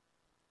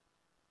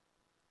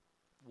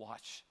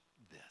 Watch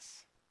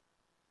this.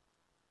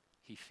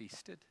 He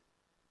feasted.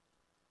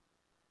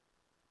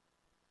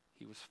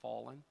 He was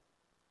fallen.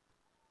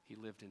 He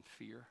lived in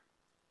fear.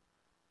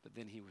 But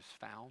then he was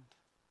found,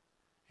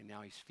 and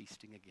now he's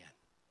feasting again.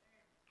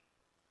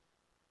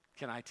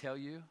 Can I tell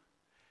you,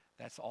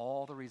 that's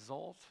all the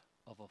result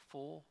of a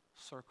full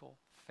circle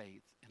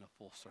faith in a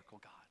full circle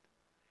God.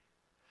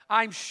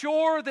 I'm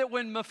sure that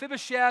when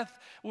Mephibosheth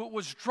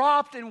was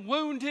dropped and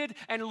wounded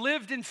and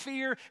lived in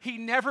fear, he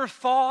never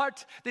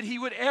thought that he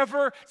would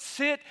ever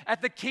sit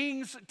at the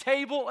king's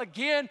table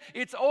again.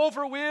 It's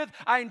over with.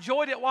 I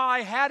enjoyed it while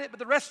I had it, but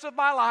the rest of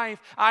my life,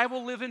 I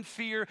will live in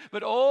fear.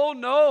 But oh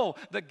no,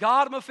 the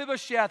God of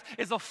Mephibosheth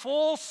is a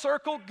full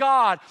circle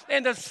God.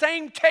 And the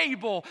same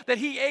table that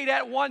he ate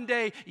at one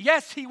day,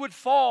 yes, he would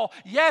fall.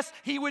 Yes,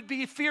 he would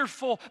be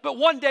fearful. But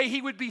one day he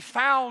would be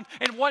found,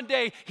 and one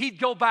day he'd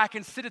go back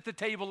and sit at the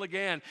table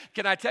again.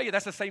 Can I tell you,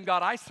 that's the same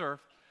God I serve.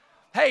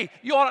 Hey,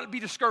 you ought not be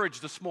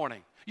discouraged this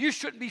morning. You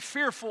shouldn't be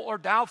fearful or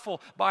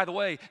doubtful. By the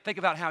way, think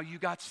about how you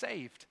got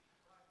saved.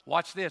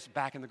 Watch this.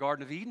 Back in the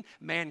Garden of Eden,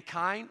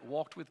 mankind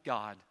walked with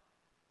God.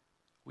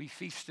 We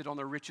feasted on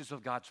the riches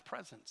of God's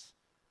presence.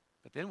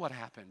 But then what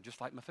happened? Just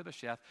like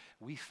Mephibosheth,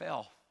 we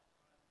fell.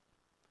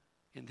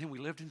 And then we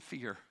lived in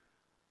fear.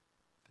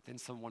 But then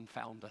someone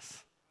found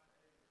us.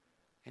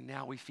 And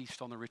now we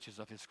feast on the riches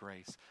of his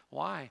grace.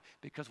 Why?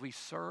 Because we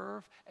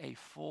serve a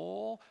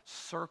full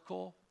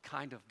circle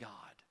kind of God.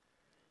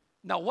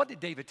 Now, what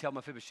did David tell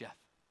Mephibosheth?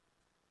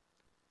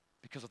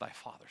 Because of thy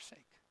father's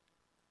sake.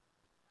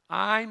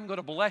 I'm going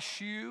to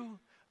bless you,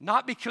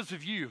 not because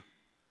of you,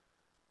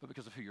 but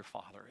because of who your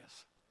father is.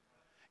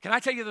 Can I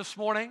tell you this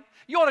morning,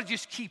 you ought to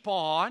just keep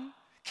on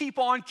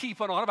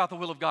about the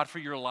will of God for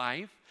your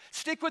life.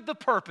 Stick with the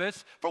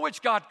purpose for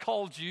which God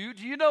called you.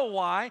 Do you know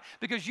why?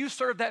 Because you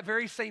serve that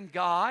very same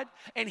God,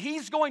 and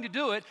he's going to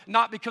do it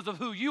not because of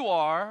who you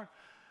are,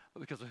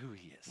 but because of who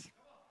he is.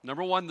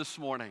 Number one this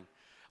morning,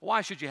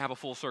 why should you have a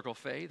full circle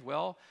faith?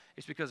 Well,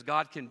 it's because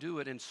God can do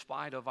it in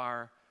spite of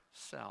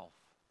ourself.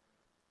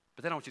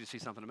 But then I want you to see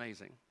something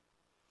amazing.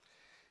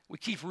 We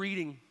keep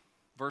reading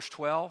verse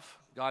 12.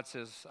 God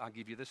says, I'll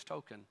give you this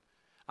token.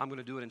 I'm going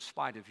to do it in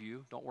spite of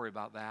you. Don't worry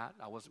about that.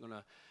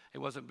 It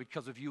wasn't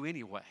because of you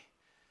anyway.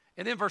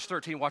 And then verse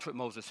 13, watch what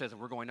Moses says,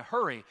 and we're going to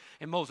hurry.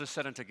 And Moses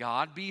said unto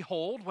God,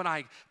 behold, when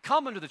I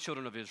come unto the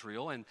children of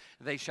Israel, and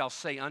they shall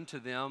say unto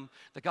them,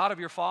 the God of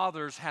your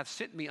fathers hath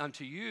sent me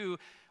unto you.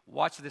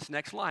 Watch this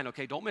next line,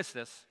 okay? Don't miss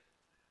this.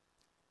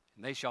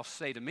 And they shall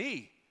say to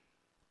me,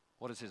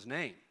 what is his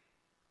name?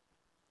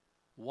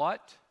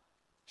 What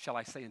shall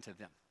I say unto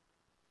them?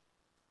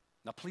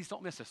 Now, please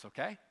don't miss this,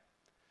 okay?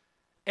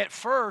 At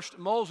first,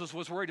 Moses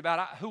was worried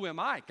about, who am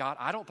I? God,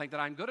 I don't think that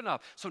I'm good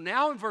enough. So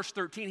now in verse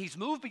 13, he's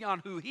moved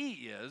beyond who he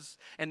is,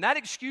 and that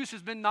excuse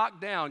has been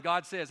knocked down.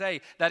 God says, hey,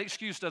 that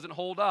excuse doesn't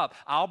hold up.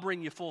 I'll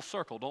bring you full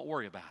circle. Don't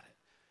worry about it.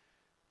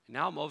 And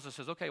now Moses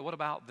says, okay, what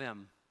about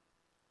them?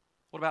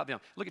 What about them?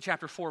 Look at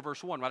chapter 4,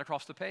 verse 1, right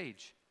across the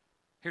page.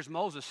 Here's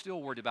Moses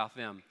still worried about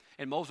them.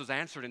 And Moses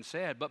answered and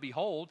said, but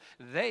behold,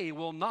 they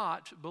will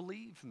not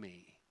believe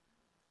me.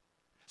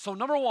 So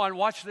number one,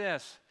 watch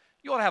this.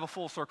 You ought to have a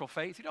full circle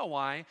faith. You know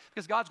why?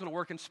 Because God's going to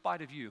work in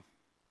spite of you.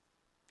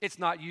 It's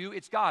not you,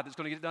 it's God that's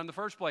going to get it done in the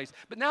first place.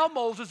 But now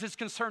Moses is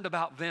concerned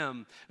about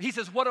them. He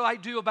says, what do I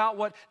do about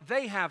what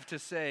they have to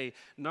say?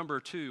 Number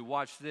two,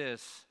 watch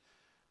this.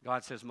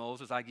 God says,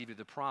 Moses, I give you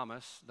the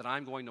promise that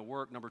I'm going to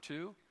work, number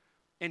two,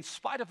 in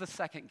spite of the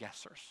second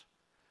guessers.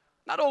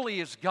 Not only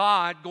is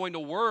God going to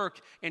work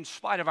in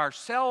spite of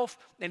ourselves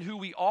and who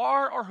we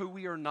are or who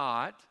we are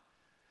not,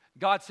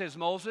 God says,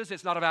 Moses,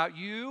 it's not about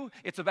you,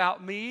 it's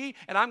about me,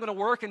 and I'm going to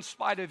work in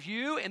spite of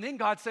you. And then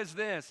God says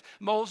this,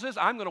 Moses,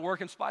 I'm going to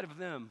work in spite of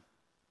them.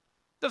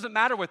 Doesn't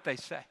matter what they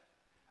say.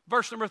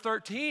 Verse number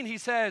 13, he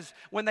says,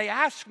 when they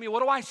ask me,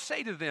 what do I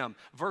say to them?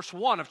 Verse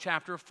 1 of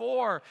chapter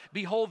 4,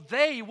 behold,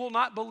 they will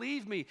not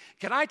believe me.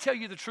 Can I tell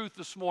you the truth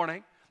this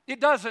morning? It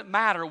doesn't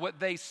matter what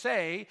they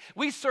say.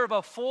 We serve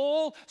a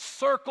full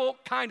circle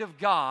kind of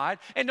God,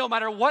 and no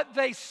matter what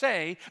they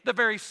say, the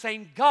very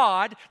same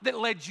God that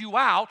led you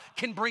out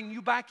can bring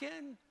you back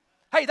in.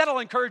 Hey, that'll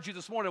encourage you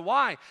this morning.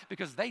 Why?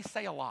 Because they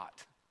say a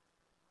lot,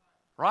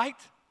 right?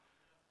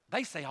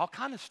 They say all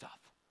kind of stuff.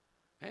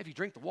 Hey, if you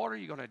drink the water,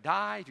 you're going to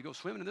die. If you go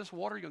swimming in this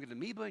water, you're going to get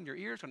an amoeba in your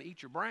ear. It's going to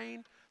eat your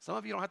brain. Some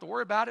of you don't have to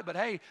worry about it, but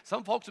hey,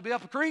 some folks will be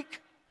up a creek.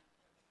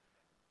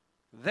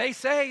 They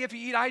say if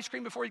you eat ice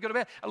cream before you go to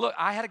bed. Look,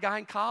 I had a guy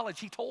in college.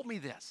 He told me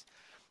this.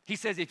 He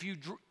says if you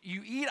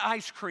eat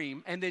ice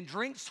cream and then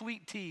drink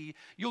sweet tea,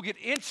 you'll get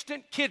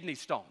instant kidney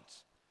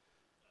stones.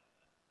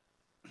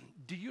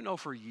 Do you know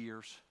for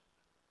years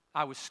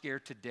I was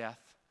scared to death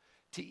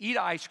to eat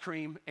ice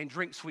cream and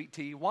drink sweet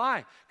tea?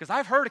 Why? Because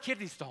I've heard of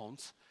kidney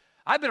stones.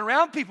 I've been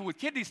around people with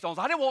kidney stones.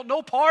 I didn't want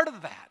no part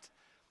of that.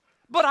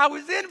 But I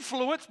was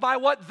influenced by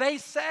what they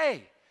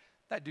say.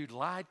 That dude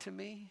lied to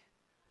me.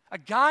 A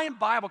guy in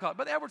Bible college,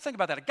 but Edward, think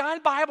about that. A guy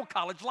in Bible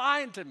college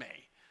lying to me.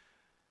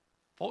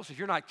 Folks, if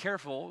you're not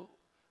careful,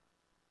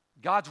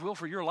 God's will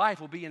for your life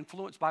will be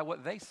influenced by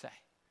what they say.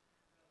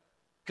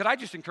 Could I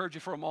just encourage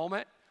you for a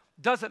moment?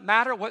 Doesn't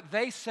matter what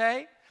they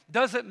say.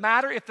 Doesn't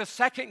matter if the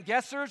second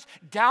guessers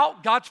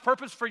doubt God's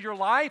purpose for your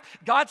life.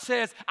 God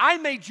says, I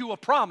made you a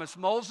promise,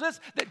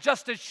 Moses, that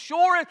just as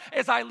sure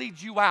as I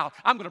lead you out,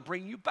 I'm going to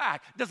bring you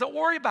back. Doesn't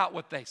worry about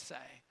what they say.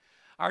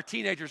 Our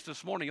teenagers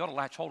this morning, you ought to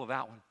latch hold of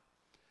that one.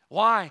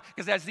 Why?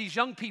 Because as these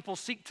young people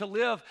seek to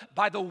live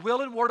by the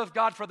will and word of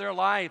God for their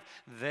life,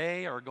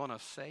 they are going to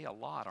say a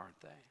lot, aren't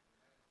they?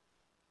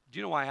 Do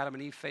you know why Adam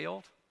and Eve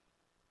failed?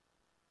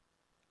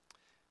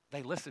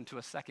 They listened to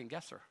a second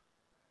guesser.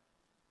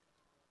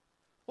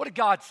 What did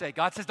God say?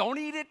 God says, don't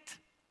eat it.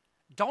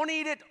 Don't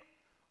eat it,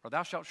 or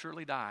thou shalt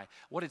surely die.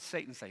 What did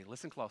Satan say?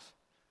 Listen close.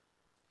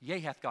 Yea,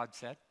 hath God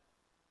said,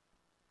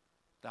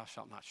 thou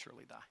shalt not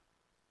surely die.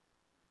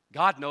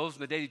 God knows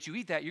in the day that you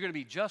eat that, you're going to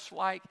be just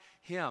like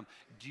him.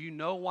 Do you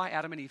know why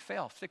Adam and Eve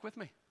fell? Stick with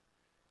me.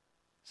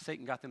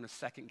 Satan got them to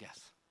second guess.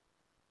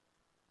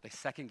 They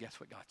second guess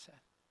what God said.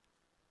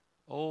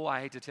 Oh,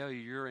 I hate to tell you,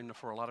 you're in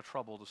for a lot of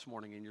trouble this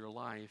morning in your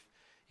life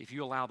if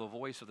you allow the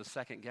voice of the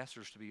second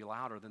guessers to be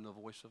louder than the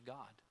voice of God.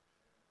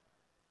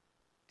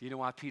 Do you know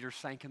why Peter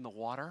sank in the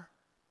water?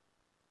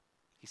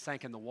 He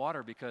sank in the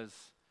water because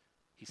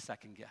he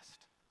second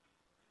guessed.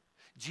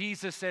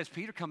 Jesus says,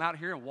 Peter, come out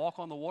here and walk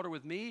on the water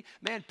with me.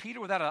 Man, Peter,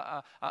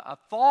 without a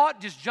thought,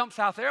 just jumps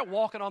out there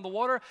walking on the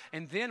water.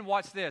 And then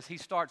watch this. He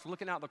starts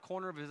looking out the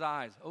corner of his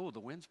eyes. Oh,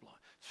 the wind's blowing.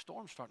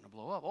 Storm's starting to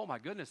blow up. Oh, my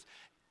goodness.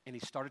 And he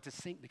started to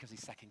sink because he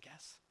second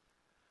guessed.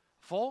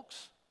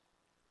 Folks,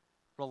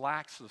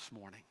 relax this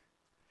morning.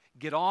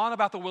 Get on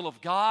about the will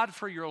of God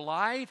for your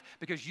life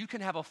because you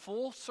can have a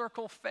full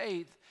circle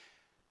faith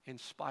in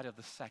spite of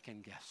the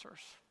second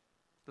guessers.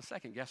 The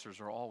second guessers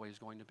are always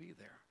going to be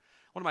there.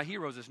 One of my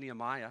heroes is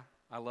Nehemiah.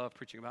 I love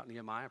preaching about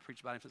Nehemiah. I preached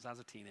about him since I was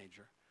a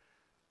teenager.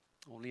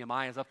 Well,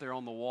 Nehemiah's up there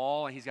on the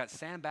wall, and he's got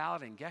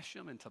Sanballat and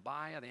Geshem and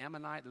Tobiah, the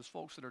Ammonite, those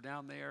folks that are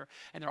down there,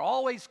 and they're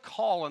always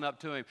calling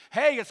up to him,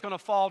 hey, it's going to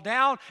fall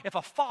down. If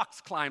a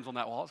fox climbs on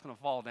that wall, it's going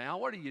to fall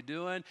down. What are you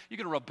doing? You're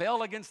going to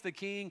rebel against the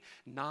king?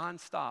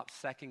 Nonstop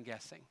second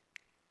guessing.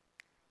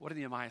 What did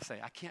Nehemiah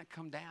say? I can't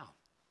come down.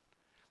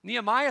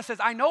 Nehemiah says,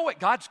 I know what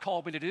God's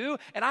called me to do,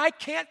 and I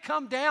can't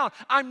come down.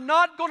 I'm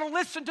not going to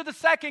listen to the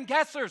second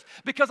guessers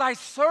because I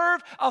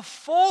serve a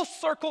full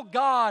circle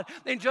God.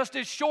 And just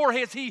as sure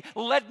as he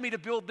led me to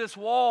build this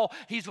wall,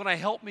 he's going to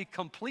help me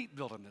complete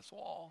building this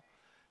wall.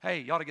 Hey,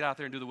 you ought to get out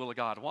there and do the will of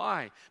God.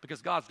 Why?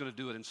 Because God's going to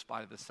do it in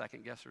spite of the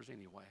second guessers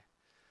anyway.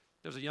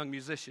 There was a young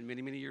musician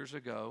many, many years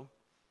ago,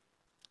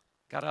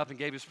 got up and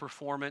gave his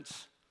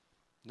performance.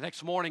 The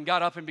next morning,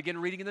 got up and began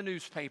reading in the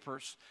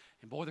newspapers.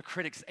 And boy, the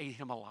critics ate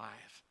him alive.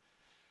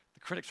 The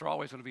critics are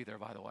always going to be there,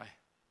 by the way.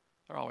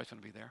 They're always going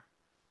to be there.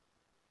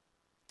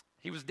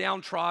 He was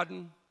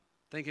downtrodden,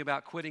 thinking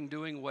about quitting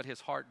doing what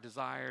his heart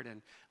desired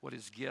and what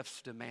his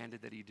gifts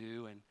demanded that he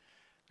do. And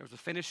there was a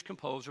Finnish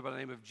composer by the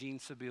name of Jean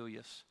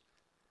Sibelius.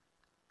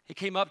 He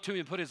came up to him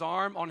and put his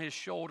arm on his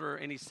shoulder,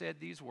 and he said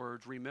these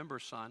words, remember,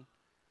 son,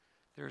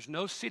 there is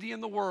no city in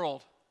the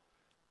world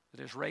that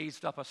has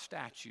raised up a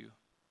statue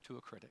to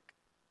a critic.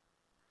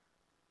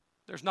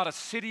 There's not a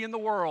city in the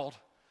world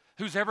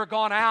who's ever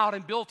gone out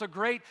and built a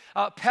great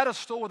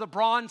pedestal with a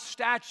bronze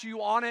statue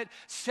on it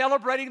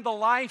celebrating the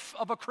life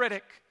of a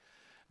critic.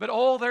 But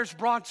there's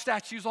bronze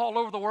statues all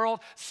over the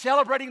world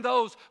celebrating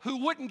those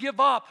who wouldn't give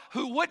up,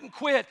 who wouldn't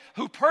quit,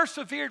 who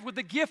persevered with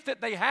the gift that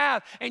they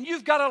have. And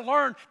you've got to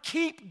learn,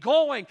 keep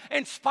going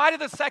in spite of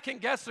the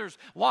second guessers.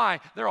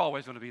 Why? They're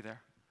always going to be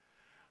there.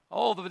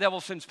 The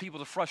devil sends people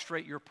to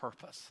frustrate your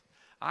purpose.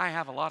 I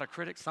have a lot of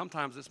critics.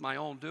 Sometimes it's my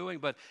own doing.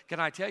 But can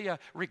I tell you,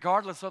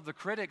 regardless of the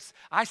critics,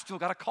 I still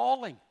got a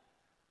calling.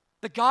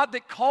 The God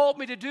that called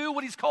me to do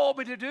what he's called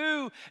me to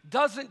do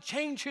doesn't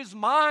change his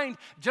mind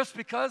just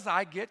because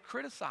I get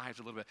criticized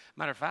a little bit.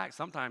 Matter of fact,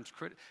 sometimes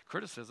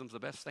criticism is the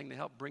best thing to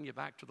help bring you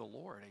back to the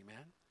Lord.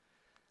 Amen.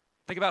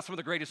 Think about some of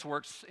the greatest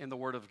works in the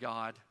Word of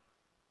God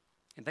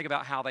and think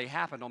about how they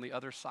happened on the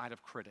other side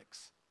of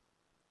critics.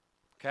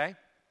 Okay?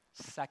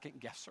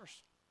 Second guessers.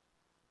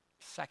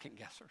 Second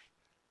guessers.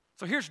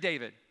 So here's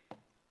David.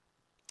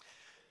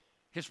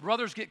 His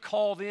brothers get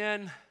called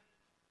in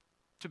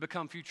to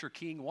become future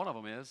king. One of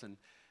them is, and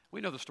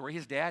we know the story.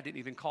 His dad didn't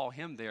even call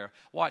him there.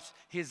 Watch,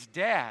 his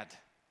dad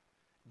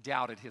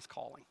doubted his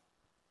calling.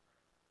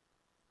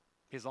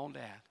 His own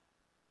dad.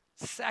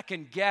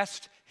 Second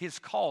guessed his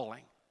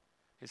calling.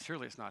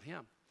 Surely it's not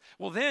him.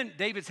 Well, then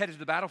David's headed to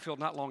the battlefield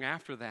not long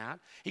after that.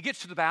 He gets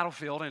to the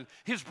battlefield and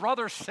his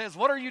brother says,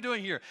 "What are you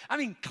doing here?" I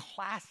mean,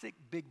 classic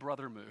big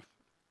brother move.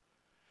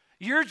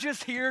 You're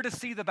just here to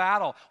see the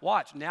battle.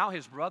 Watch, now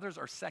his brothers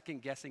are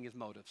second guessing his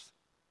motives.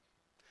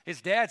 His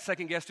dad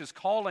second-guessed his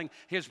calling.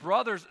 His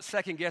brothers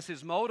second-guessed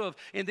his motive.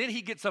 And then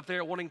he gets up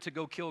there wanting to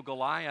go kill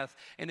Goliath.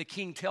 And the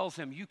king tells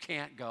him, "You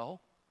can't go.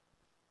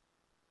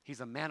 He's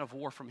a man of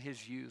war from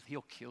his youth.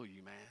 He'll kill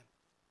you, man.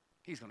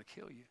 He's going to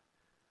kill you."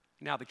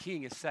 Now the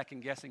king is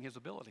second-guessing his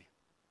ability.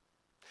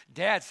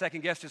 Dad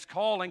second-guessed his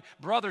calling.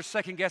 Brothers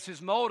second-guessed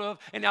his motive.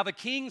 And now the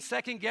king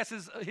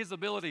second-guesses his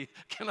ability.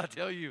 Can I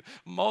tell you,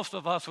 most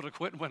of us would have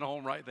quit and went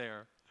home right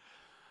there.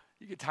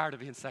 You get tired of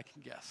being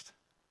second-guessed.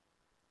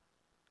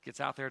 Gets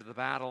out there to the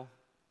battle.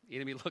 The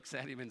enemy looks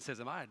at him and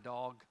says, "Am I a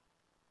dog?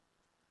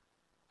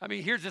 I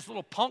mean, here's this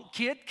little punk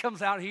kid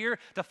comes out here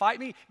to fight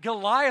me."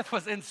 Goliath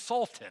was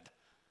insulted.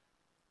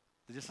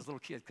 Just this little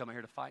kid coming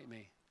here to fight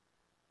me.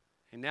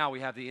 And now we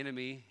have the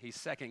enemy. He's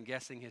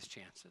second-guessing his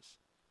chances.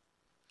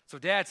 So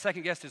dad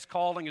second-guessed his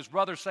calling. His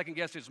brother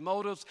second-guessed his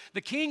motives.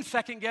 The king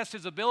second-guessed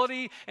his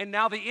ability. And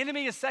now the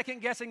enemy is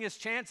second-guessing his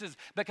chances.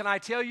 But can I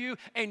tell you,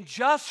 in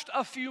just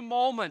a few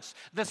moments,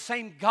 the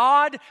same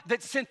God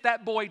that sent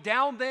that boy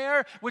down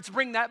there would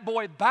bring that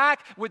boy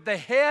back with the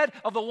head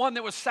of the one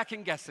that was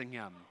second-guessing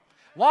him.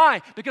 Why?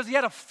 Because he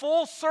had a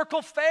full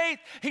circle faith.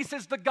 He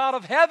says, "The God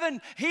of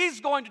heaven, he's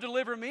going to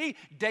deliver me."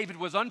 David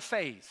was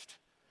unfazed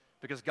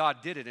because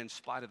God did it in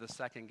spite of the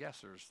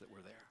second-guessers that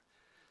were there.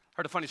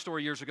 Heard a funny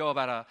story years ago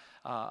about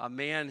a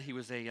man. He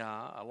was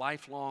a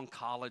lifelong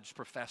college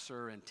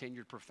professor and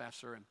tenured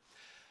professor, and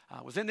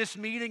was in this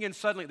meeting, and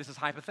suddenly, this is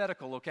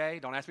hypothetical, okay?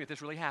 Don't ask me if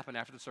this really happened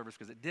after the service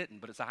because it didn't,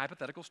 but it's a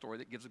hypothetical story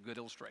that gives a good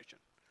illustration.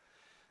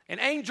 An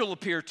angel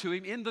appeared to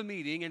him in the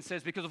meeting and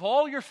says, "Because of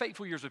all your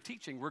faithful years of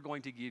teaching, we're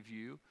going to give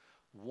you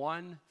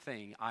one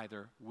thing,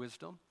 either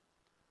wisdom,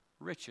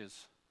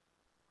 riches,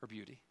 or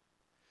beauty."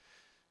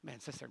 Man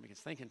sits there and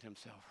begins thinking to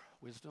himself,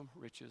 wisdom,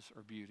 riches,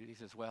 or beauty. And he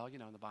says, "Well,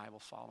 in the Bible,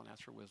 Solomon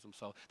asked for wisdom,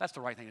 so that's the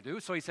right thing to do."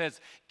 So he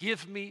says,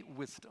 "Give me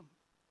wisdom."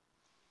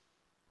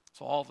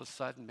 So all of a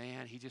sudden,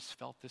 man, he just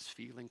felt this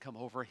feeling come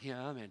over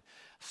him and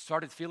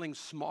started feeling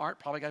smart.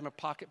 Probably got him a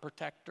pocket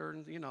protector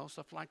and,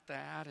 stuff like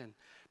that, and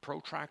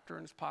protractor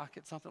in his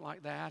pocket, something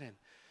like that. And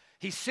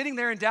he's sitting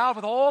there endowed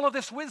with all of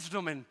this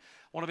wisdom, and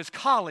one of his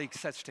colleagues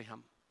says to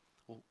him,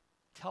 "Well,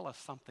 tell us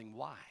something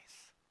wise."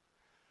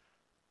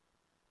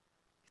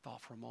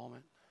 Thought for a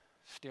moment,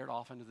 stared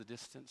off into the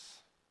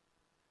distance.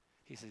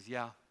 He says,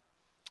 "Yeah,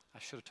 I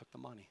should have took the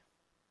money.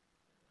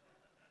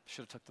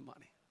 Should have took the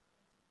money."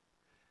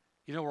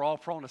 We're all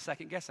prone to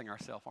second guessing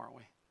ourselves, aren't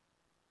we?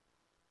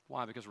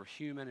 Why? Because we're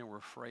human and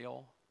we're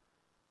frail.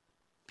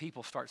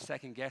 People start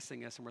second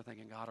guessing us and we're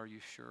thinking, "God, are you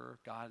sure?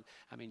 God,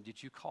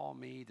 did you call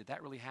me? Did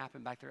that really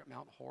happen back there at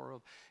Mount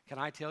Horeb?" Can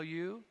I tell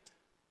you,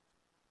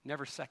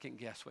 never second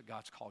guess what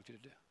God's called you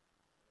to do.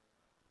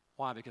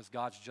 Why? Because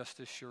God's just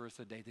as sure as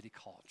the day that he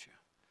called you.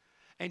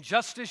 And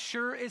just as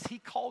sure as he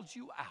called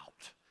you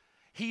out,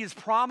 he has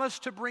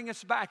promised to bring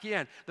us back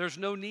in. There's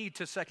no need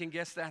to second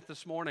guess that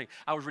this morning.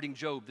 I was reading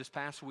Job this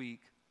past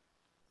week.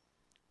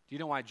 Do you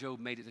know why Job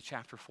made it to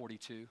chapter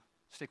 42?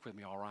 Stick with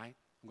me, all right?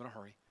 I'm going to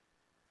hurry.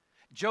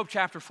 Job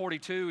chapter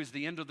 42 is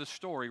the end of the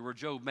story where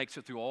Job makes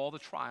it through all the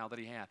trial that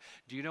he had.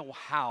 Do you know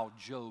how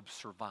Job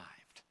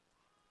survived?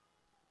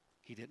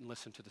 He didn't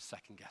listen to the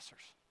second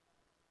guessers.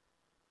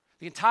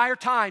 The entire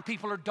time,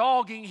 people are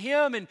dogging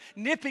him and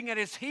nipping at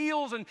his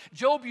heels, and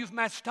 "Job, you've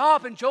messed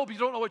up," and "Job, you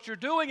don't know what you're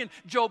doing," and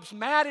 "Job's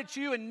mad at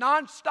you," and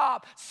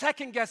nonstop,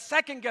 second guess,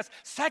 second guess,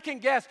 second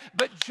guess.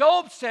 But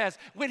Job says,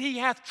 "When he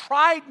hath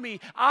tried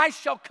me, I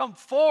shall come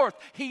forth."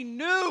 He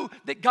knew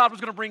that God was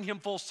going to bring him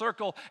full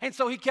circle, and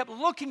so he kept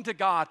looking to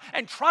God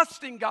and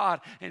trusting God.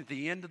 And at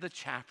the end of the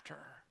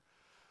chapter,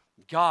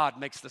 God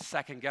makes the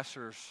second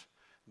guessers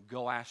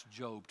go ask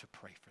Job to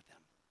pray for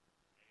them.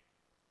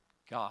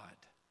 God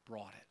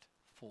brought it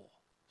full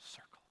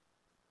circle.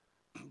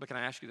 But can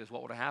I ask you this?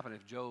 What would have happened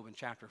if Job in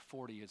chapter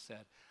 40 had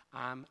said,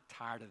 "I'm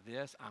tired of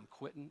this, I'm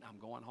quitting, I'm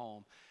going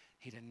home"?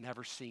 He'd have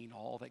never seen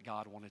all that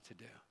God wanted to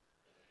do.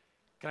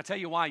 Can I tell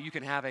you why you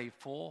can have a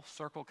full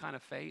circle kind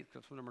of faith?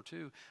 Because number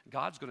two,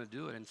 God's going to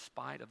do it in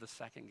spite of the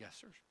second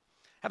guessers.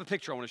 I have a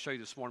picture I want to show you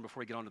this morning before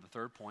we get on to the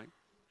third point.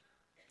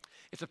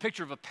 It's a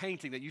picture of a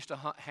painting that used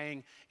to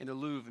hang in the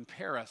Louvre in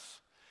Paris.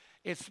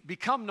 It's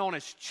become known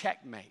as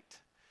Checkmate.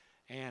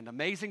 And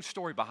amazing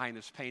story behind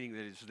this painting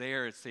that is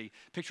there. It's a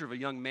picture of a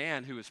young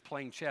man who is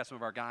playing chess. Some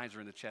of our guys are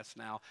in the chess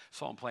now.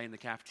 Saw him play in the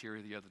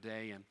cafeteria the other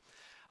day. And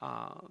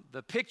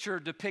the picture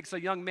depicts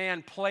a young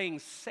man playing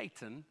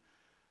Satan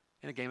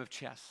in a game of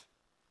chess.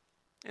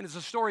 And as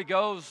the story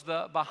goes,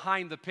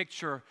 behind the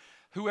picture,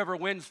 whoever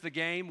wins the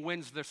game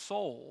wins their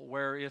soul,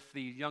 where if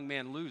the young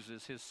man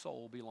loses, his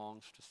soul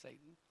belongs to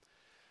Satan.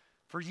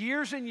 For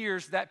years and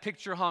years, that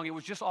picture hung. It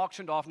was just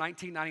auctioned off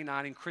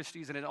 1999 in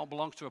Christie's, and it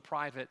belongs to a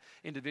private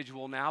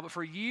individual now. But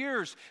for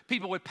years,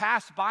 people would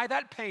pass by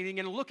that painting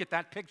and look at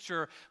that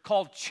picture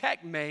called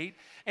Checkmate,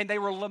 and they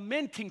were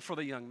lamenting for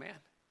the young man.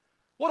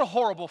 What a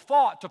horrible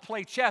thought to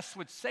play chess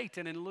with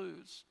Satan and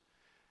lose.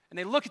 And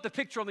they look at the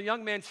picture on the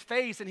young man's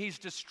face, and he's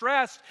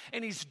distressed,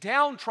 and he's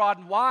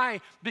downtrodden.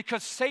 Why?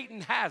 Because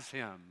Satan has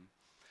him.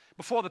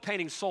 Before the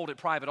painting sold at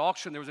private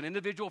auction, there was an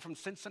individual from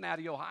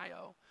Cincinnati,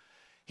 Ohio.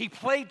 He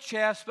played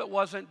chess but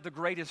wasn't the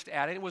greatest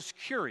at it. It was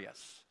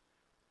curious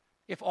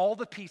if all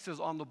the pieces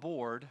on the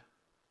board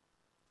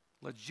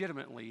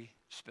legitimately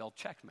spelled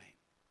checkmate.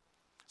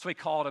 So he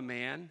called a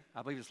man,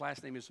 I believe his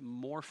last name is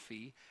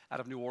Morphy, out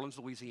of New Orleans,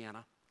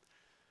 Louisiana.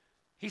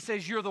 He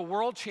says, "You're the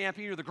world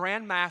champion, you're the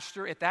grand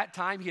master." At that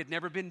time, he had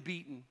never been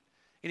beaten.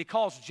 And he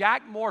calls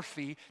Jack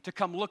Morphy to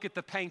come look at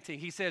the painting.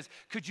 He says,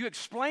 "Could you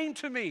explain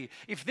to me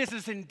if this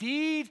is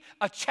indeed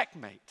a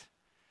checkmate?"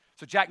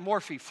 So Jack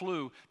Morphy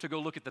flew to go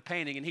look at the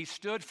painting, and he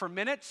stood for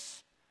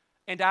minutes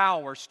and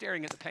hours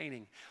staring at the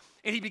painting.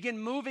 And he began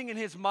moving in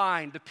his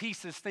mind the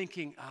pieces,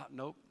 thinking,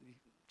 nope,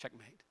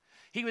 checkmate.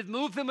 He would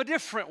move them a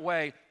different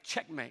way,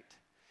 checkmate.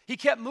 He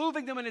kept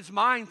moving them in his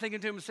mind,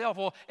 thinking to himself,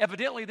 well,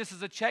 evidently this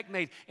is a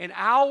checkmate. And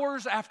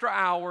hours after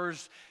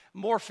hours,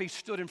 Morphy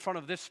stood in front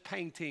of this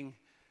painting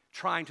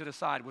trying to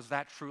decide, was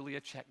that truly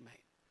a checkmate?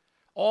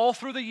 All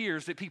through the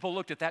years that people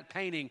looked at that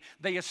painting,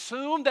 they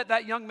assumed that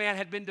that young man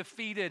had been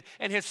defeated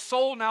and his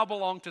soul now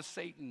belonged to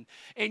Satan.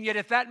 And yet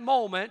at that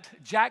moment,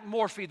 Jack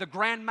Morphy, the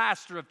grand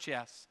master of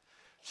chess,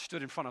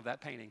 stood in front of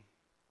that painting.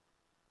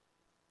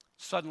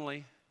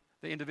 Suddenly,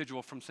 the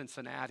individual from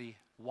Cincinnati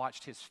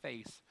watched his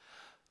face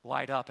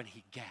light up and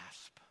he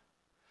gasped.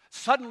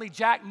 Suddenly,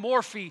 Jack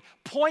Morphy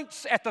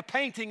points at the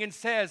painting and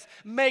says,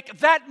 "Make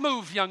that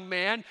move, young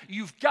man.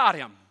 You've got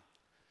him."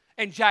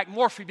 And Jack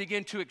Morphy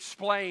began to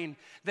explain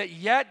that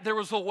yet there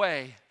was a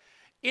way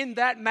in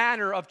that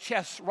manner of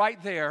chess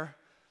right there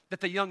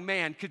that the young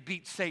man could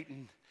beat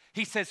Satan.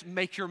 He says,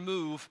 "Make your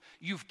move.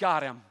 You've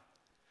got him."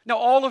 Now,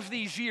 all of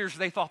these years,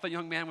 they thought the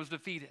young man was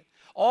defeated.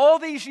 All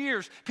these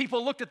years,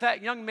 people looked at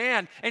that young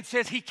man and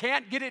says, he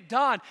can't get it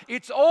done.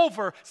 It's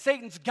over.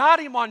 Satan's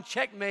got him on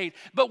checkmate.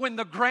 But when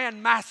the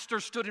Grand Master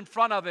stood in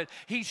front of it,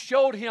 he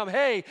showed him,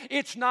 hey,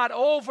 it's not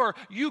over.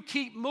 You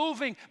keep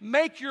moving.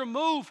 Make your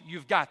move.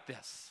 You've got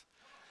this.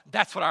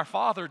 That's what our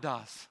Father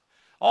does.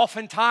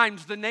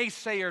 Oftentimes, the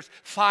naysayers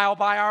file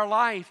by our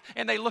life,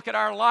 and they look at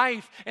our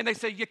life, and they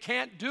say, you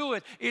can't do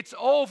it. It's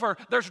over.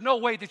 There's no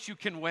way that you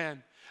can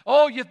win.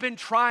 Oh, you've been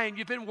trying,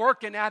 you've been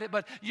working at it,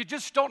 but you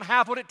just don't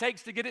have what it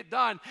takes to get it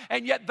done.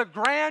 And yet the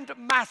Grand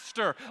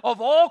Master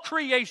of all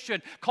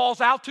creation calls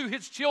out to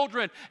his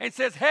children and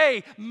says,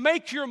 hey,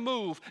 make your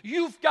move.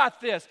 You've got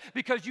this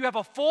because you have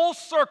a full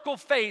circle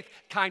faith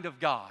kind of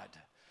God.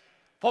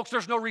 Folks,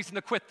 there's no reason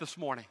to quit this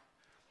morning.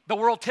 The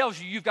world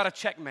tells you you've got a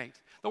checkmate.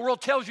 The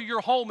world tells you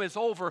your home is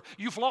over.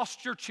 You've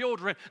lost your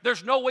children.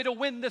 There's no way to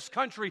win this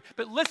country.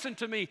 But listen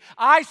to me.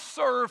 I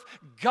serve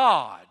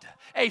God,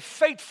 a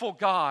faithful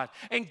God.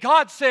 And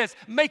God says,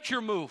 make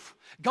your move.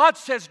 God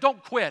says,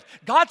 don't quit.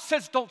 God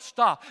says, don't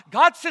stop.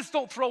 God says,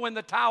 don't throw in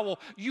the towel.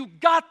 You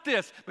got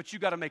this, but you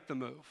got to make the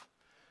move.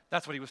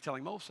 That's what he was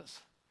telling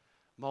Moses.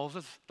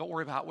 Moses, don't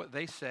worry about what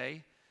they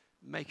say.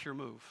 Make your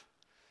move.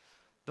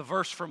 The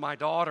verse for my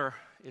daughter,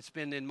 it's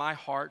been in my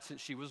heart since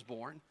she was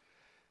born.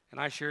 And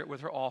I share it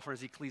with her often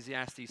as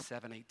Ecclesiastes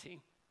 7:18.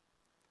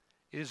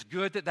 It is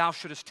good that thou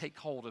shouldest take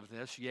hold of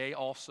this. Yea,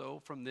 also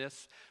from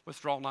this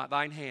withdraw not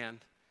thine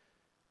hand.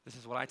 This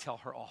is what I tell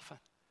her often.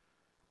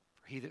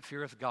 For he that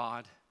feareth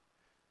God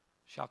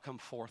shall come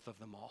forth of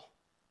them all.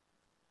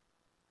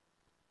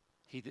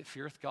 He that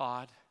feareth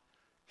God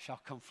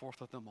shall come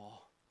forth of them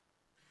all.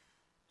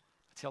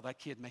 I tell that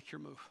kid, make your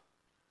move.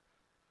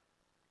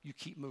 You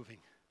keep moving.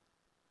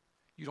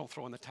 You don't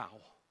throw in the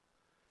towel.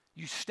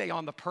 You stay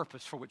on the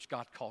purpose for which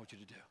God called you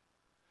to do.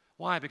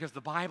 Why? Because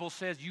the Bible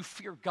says you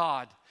fear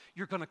God,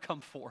 you're going to come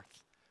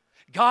forth.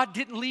 God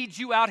didn't lead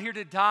you out here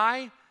to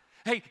die.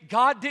 Hey,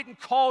 God didn't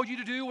call you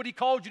to do what he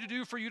called you to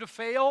do for you to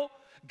fail.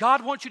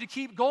 God wants you to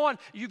keep going.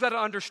 You've got to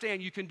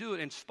understand you can do it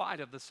in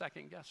spite of the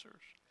second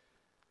guessers.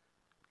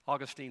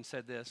 Augustine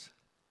said this,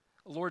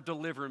 Lord,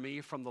 deliver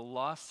me from the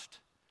lust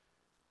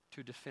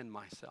to defend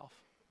myself.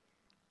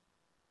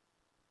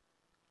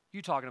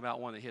 You talking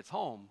about one that hits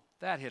home.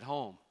 That hit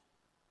home.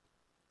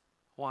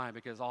 Why?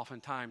 Because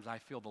oftentimes I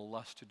feel the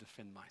lust to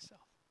defend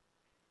myself.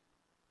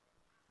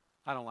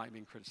 I don't like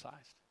being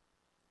criticized.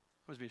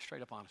 I'm just being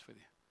straight up honest with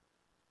you.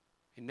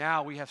 And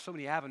now we have so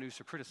many avenues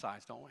to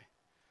criticize, don't we?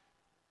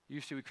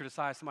 Used to we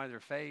criticize somebody to their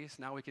face.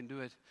 Now we can do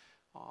it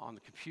on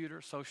the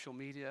computer, social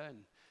media, and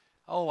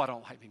I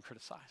don't like being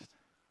criticized.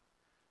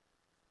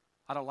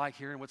 I don't like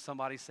hearing what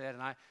somebody said.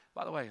 And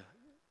by the way,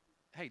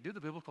 hey, do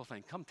the biblical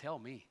thing. Come tell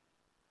me.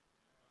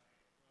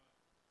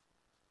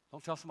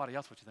 Don't tell somebody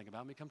else what you think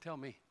about me. Come tell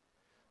me.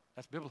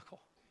 That's biblical.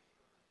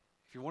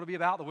 If you want to be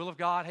about the will of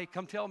God, hey,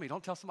 come tell me.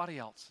 Don't tell somebody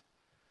else.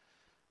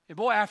 And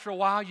boy, after a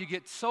while, you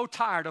get so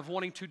tired of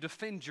wanting to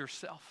defend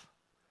yourself.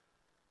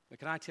 But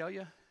can I tell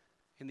you,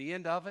 in the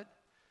end of it,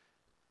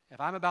 if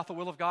I'm about the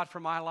will of God for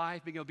my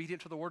life, being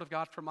obedient to the Word of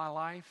God for my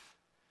life,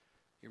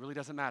 it really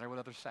doesn't matter what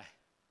others say.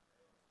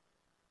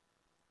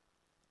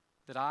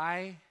 That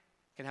I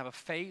can have a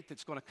faith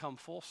that's going to come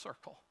full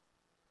circle,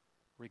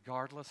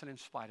 regardless and in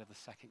spite of the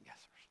second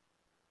guessers.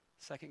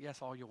 Second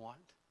guess all you want.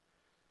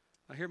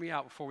 Now hear me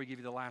out before we give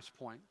you the last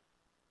point.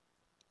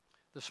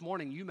 This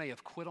morning you may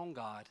have quit on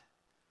God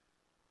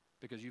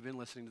because you've been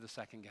listening to the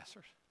second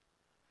guessers.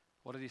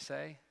 What did he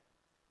say?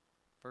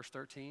 Verse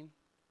 13.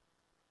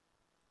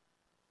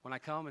 When I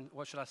come, and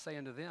what should I say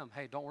unto them?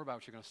 Hey, don't worry about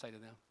what you're going to say to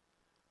them.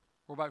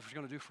 Worry about what you're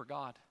going to do for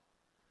God.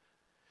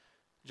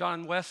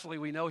 John Wesley,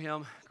 we know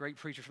him, great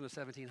preacher from the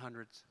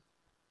 1700s.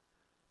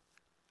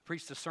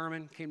 Preached a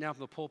sermon, came down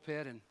from the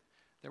pulpit, and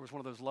there was one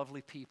of those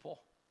lovely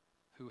people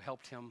who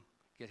helped him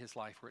get his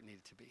life where it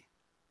needed to be.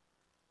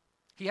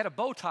 He had a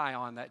bow tie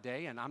on that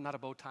day, and I'm not a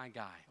bow tie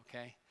guy,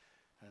 okay?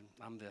 And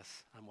I'm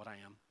what I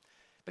am.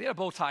 But he had a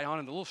bow tie on,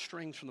 and the little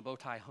strings from the bow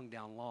tie hung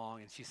down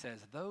long, and she says,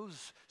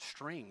 those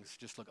strings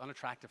just look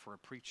unattractive for a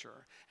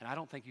preacher, and I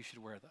don't think you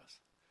should wear those.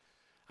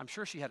 I'm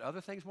sure she had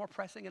other things more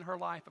pressing in her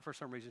life, but for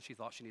some reason she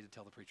thought she needed to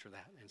tell the preacher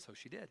that, and so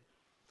she did.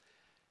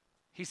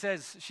 She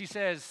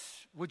says,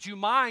 would you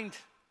mind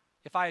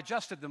if I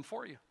adjusted them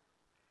for you?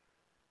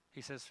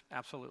 He says,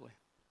 absolutely.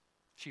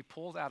 She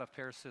pulls out a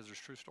pair of scissors,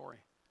 true story,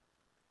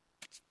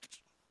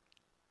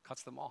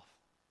 cuts them off.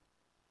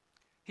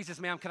 He says,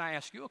 ma'am, can I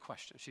ask you a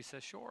question? She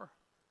says, sure.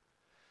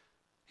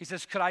 He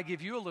says, could I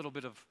give you a little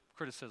bit of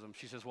criticism?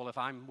 She says, well, if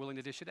I'm willing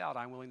to dish it out,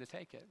 I'm willing to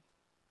take it.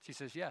 She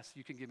says, yes,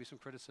 you can give me some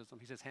criticism.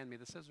 He says, hand me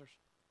the scissors.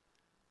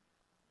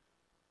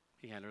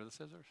 He handed her the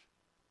scissors.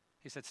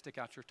 He said, stick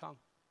out your tongue.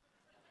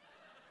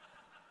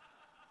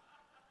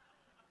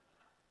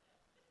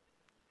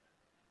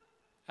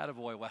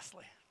 Attaboy,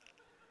 Wesley.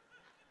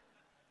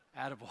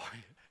 Attaboy.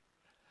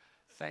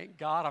 Thank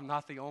God I'm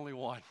not the only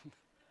one.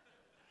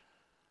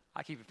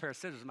 I keep a pair of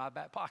scissors in my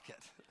back pocket.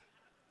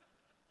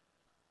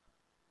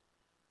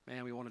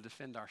 Man, we want to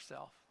defend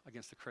ourselves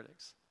against the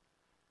critics.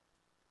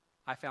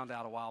 I found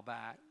out a while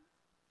back,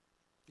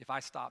 if I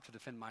stop to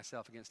defend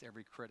myself against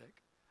every critic,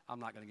 I'm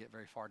not going to get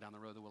very far down the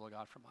road of the will of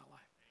God for my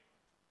life.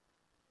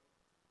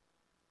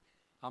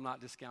 I'm not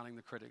discounting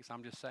the critics.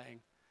 I'm just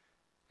saying,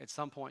 at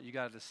some point, you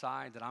got to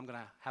decide that I'm going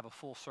to have a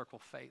full circle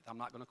faith. I'm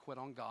not going to quit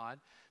on God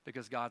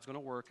because God's going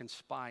to work in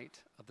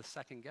spite of the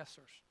second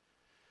guessers.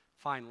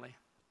 Finally,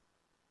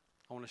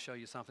 I want to show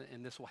you something,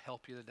 and this will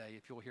help you today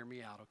if you'll hear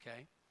me out,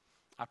 okay?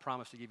 I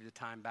promise to give you the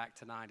time back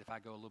tonight if I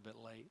go a little bit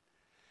late.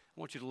 I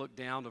want you to look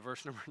down to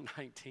verse number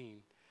 19.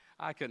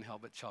 I couldn't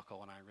help but chuckle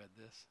when I read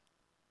this.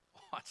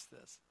 Watch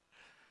this.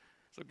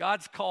 So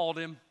God's called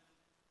him.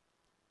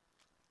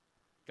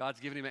 God's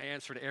given him an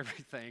answer to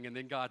everything, and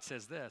then God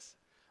says this.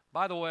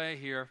 By the way,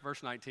 here,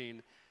 verse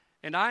 19,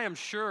 and I am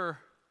sure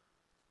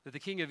that the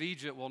king of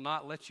Egypt will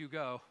not let you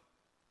go,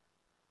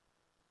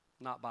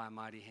 not by a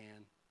mighty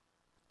hand.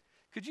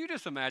 Could you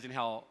just imagine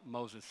how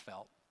Moses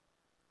felt?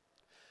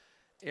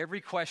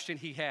 Every question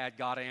he had,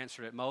 God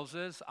answered it.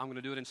 Moses, I'm going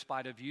to do it in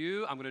spite of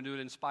you. I'm going to do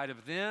it in spite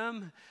of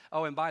them.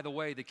 Oh, and by the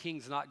way, the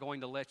king's not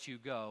going to let you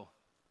go.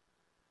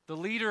 The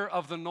leader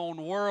of the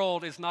known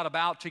world is not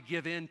about to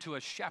give in to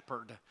a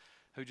shepherd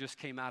who just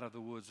came out of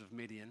the woods of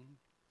Midian.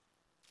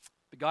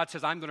 But God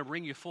says, I'm going to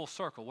bring you full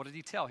circle. What did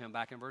he tell him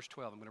back in verse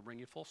 12? I'm going to bring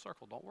you full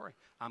circle. Don't worry.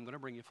 I'm going to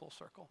bring you full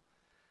circle.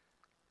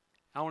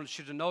 I want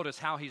you to notice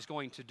how he's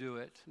going to do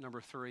it. Number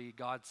 3,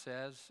 God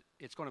says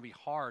it's going to be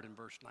hard in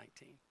verse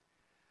 19.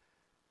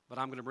 But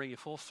I'm going to bring you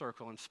full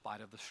circle in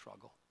spite of the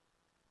struggle.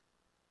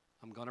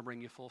 I'm going to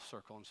bring you full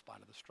circle in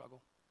spite of the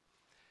struggle.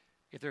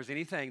 If there's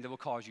anything that will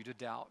cause you to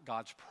doubt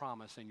God's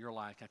promise in your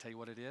life, can I tell you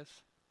what it is?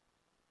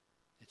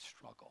 It's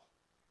struggle.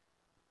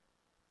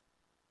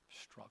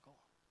 Struggle.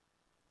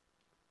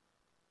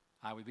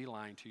 I would be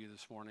lying to you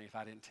this morning if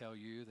I didn't tell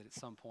you that at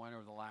some point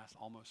over the last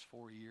almost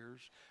 4 years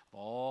of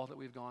all that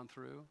we've gone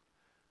through,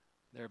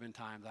 there have been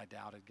times I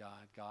doubted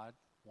God. God,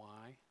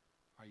 why?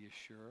 Are you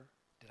sure?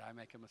 Did I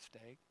make a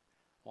mistake?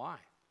 Why?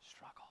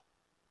 Struggle.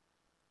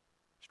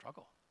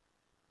 Struggle.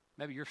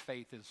 Maybe your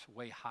faith is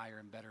way higher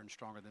and better and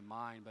stronger than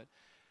mine, but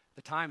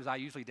the times I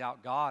usually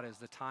doubt God is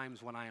the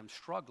times when I am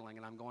struggling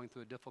and I'm going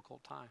through a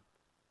difficult time.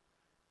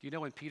 Do you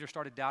know when Peter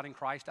started doubting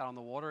Christ out on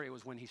the water? It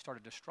was when he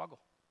started to struggle.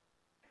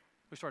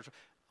 I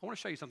want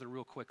to show you something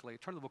real quickly.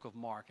 Turn to the book of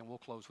Mark, and we'll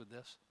close with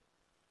this.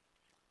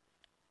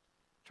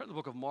 Turn to the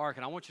book of Mark,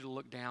 and I want you to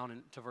look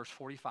down to verse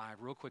 45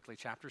 real quickly.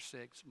 Chapter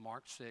 6,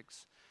 Mark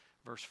 6,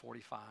 verse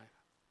 45.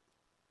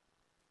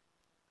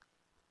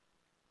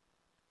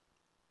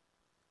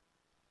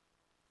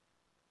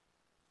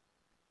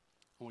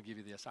 I want to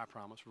give you this. I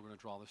promise we're going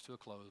to draw this to a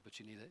close, but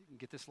you need to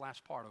get this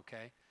last part,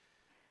 okay?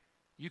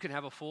 You can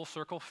have a full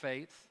circle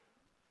faith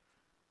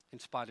in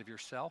spite of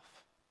yourself,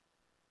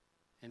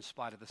 in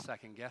spite of the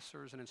second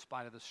guessers, and in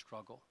spite of the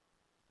struggle.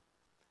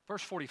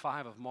 Verse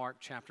 45 of Mark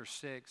chapter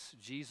 6,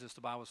 Jesus,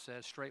 the Bible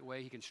says,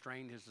 straightway he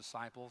constrained his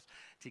disciples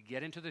to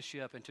get into the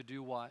ship and to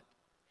do what?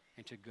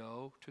 And to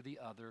go to the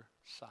other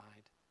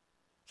side.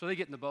 So they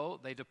get in the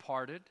boat, they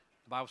departed.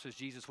 The Bible says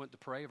Jesus went to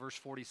pray. Verse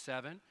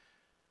 47,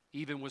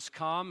 even was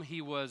come,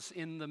 he was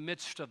in the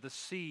midst of the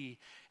sea,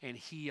 and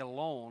he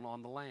alone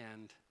on the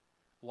land.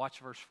 Watch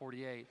verse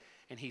 48.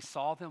 And he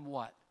saw them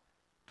what?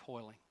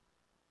 Toiling.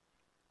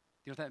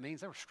 You know what that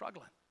means? They were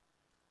struggling.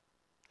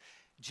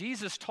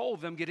 Jesus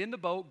told them, get in the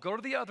boat, go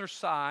to the other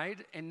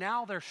side, and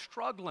now they're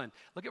struggling.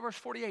 Look at verse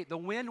 48. The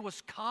wind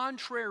was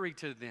contrary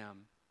to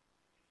them.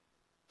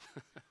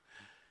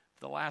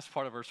 The last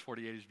part of verse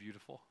 48 is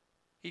beautiful.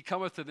 He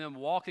cometh to them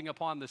walking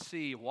upon the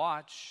sea,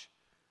 watch,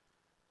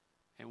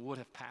 and would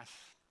have passed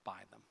by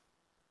them.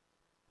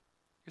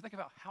 You think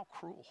about how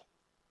cruel.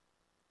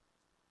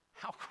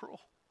 How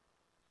cruel.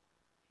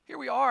 Here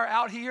we are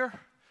out here.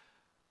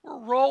 We're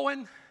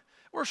rowing.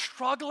 We're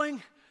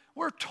struggling.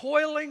 We're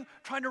toiling,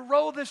 trying to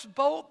row this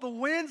boat. The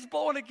wind's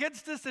blowing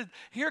against us, and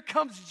here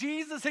comes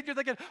Jesus, and you're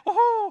thinking,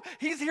 oh,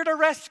 he's here to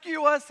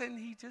rescue us, and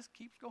he just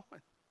keeps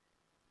going.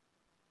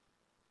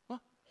 Huh?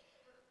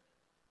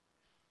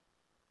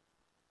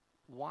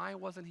 Why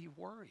wasn't he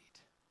worried?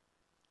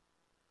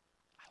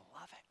 I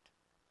love it.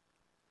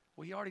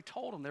 Well, he already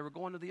told them they were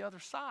going to the other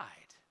side.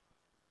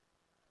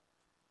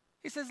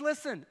 He says,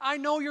 listen, I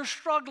know you're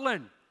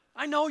struggling.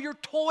 I know you're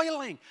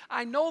toiling.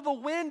 I know the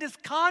wind is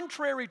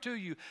contrary to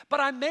you, but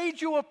I made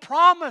you a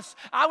promise.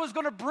 I was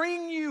going to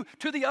bring you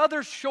to the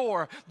other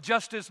shore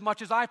just as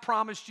much as I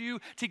promised you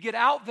to get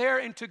out there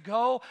and to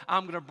go.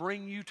 I'm going to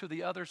bring you to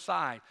the other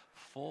side.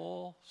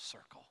 Full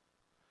circle.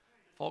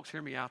 Folks,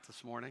 hear me out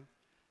this morning.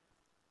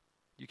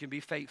 You can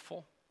be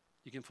faithful.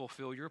 You can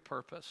fulfill your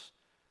purpose.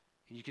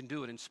 And you can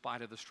do it in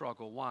spite of the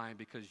struggle. Why?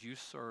 Because you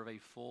serve a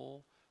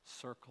full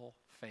circle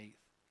faith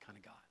kind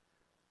of God.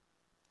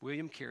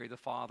 William Carey, the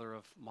father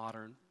of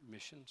modern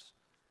missions,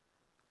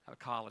 at a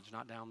college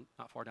not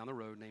far down the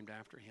road named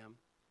after him,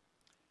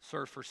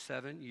 served for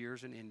 7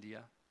 years in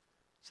India,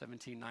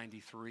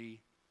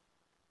 1793.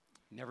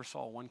 Never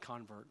saw one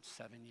convert in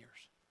 7 years.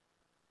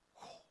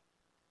 Whew.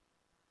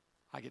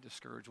 I get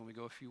discouraged when we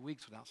go a few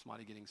weeks without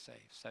somebody getting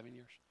saved. 7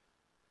 years.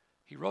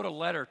 He wrote a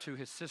letter to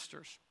his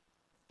sisters.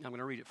 I'm going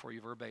to read it for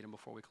you verbatim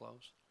before we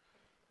close.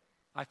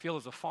 I feel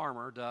as a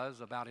farmer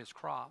does about his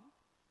crop.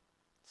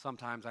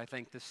 Sometimes I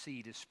think the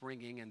seed is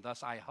springing, and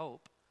thus I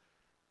hope.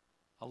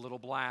 A little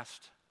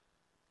blast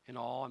and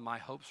all, and my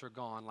hopes are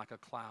gone like a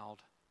cloud.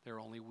 They're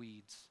only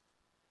weeds.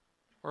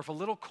 Or if a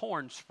little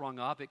corn sprung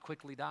up, it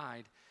quickly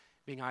died,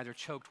 being either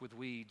choked with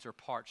weeds or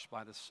parched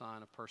by the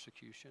sun of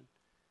persecution.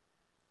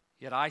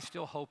 Yet I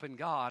still hope in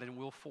God and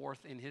will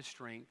forth in his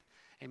strength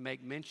and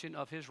make mention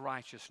of his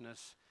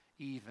righteousness,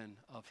 even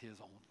of his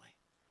only.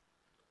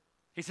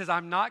 He says,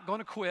 I'm not going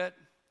to quit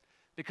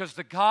because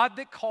the God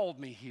that called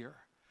me here,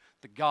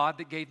 the God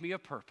that gave me a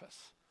purpose,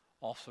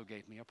 also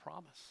gave me a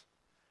promise.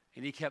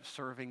 And he kept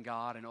serving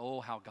God, and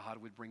oh, how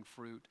God would bring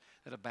fruit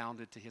that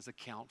abounded to his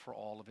account for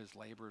all of his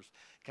labors.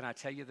 Can I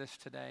tell you this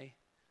today?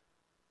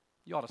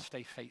 You ought to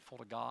stay faithful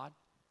to God,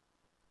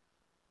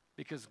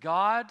 because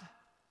God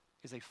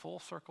is a full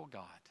circle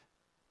God.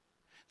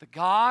 The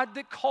God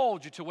that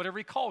called you to whatever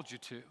he called you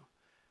to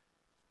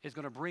is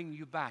going to bring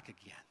you back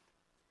again.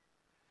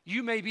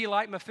 You may be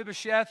like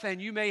Mephibosheth,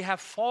 and you may have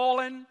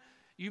fallen.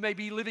 You may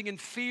be living in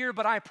fear,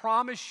 but I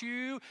promise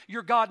you,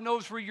 your God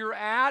knows where you're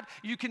at.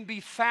 You can be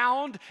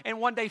found and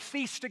one day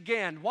feast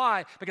again.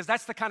 Why? Because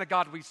that's the kind of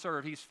God we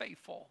serve. He's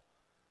faithful.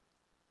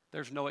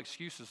 There's no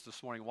excuses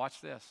this morning.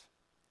 Watch this.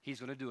 He's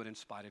going to do it in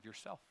spite of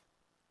yourself.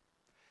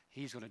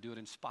 He's going to do it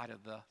in spite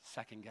of the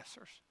second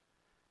guessers.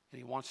 And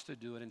he wants to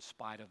do it in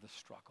spite of the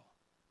struggle.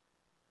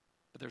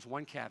 But there's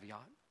one caveat.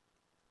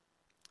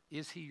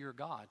 Is he your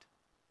God?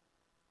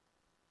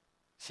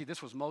 See,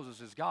 this was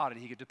Moses' God, and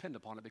he could depend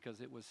upon it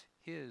because it was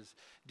his.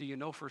 Do you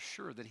know for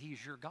sure that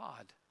he's your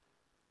God?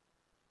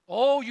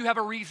 Oh, you have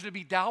a reason to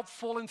be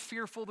doubtful and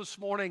fearful this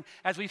morning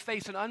as we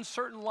face an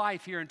uncertain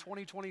life here in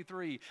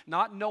 2023,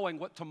 not knowing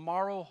what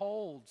tomorrow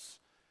holds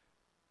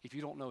if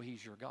you don't know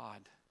he's your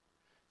God.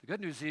 The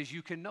good news is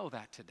you can know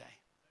that today,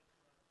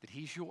 that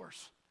he's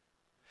yours.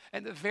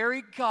 And the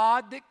very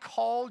God that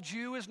called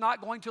you is not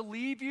going to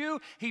leave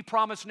you. He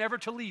promised never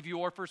to leave you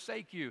or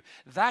forsake you.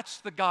 That's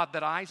the God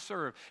that I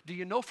serve. Do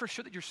you know for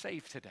sure that you're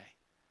saved today?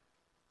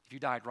 If you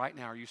died right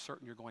now, are you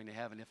certain you're going to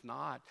heaven? If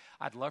not,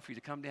 I'd love for you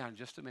to come down in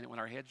just a minute. When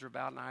our heads are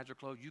bowed and eyes are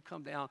closed, you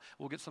come down.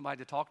 We'll get somebody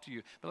to talk to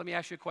you. But let me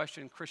ask you a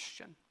question,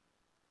 Christian.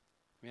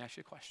 Let me ask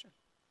you a question.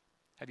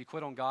 Have you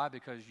quit on God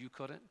because you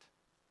couldn't?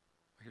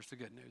 Well, here's the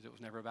good news. It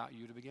was never about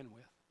you to begin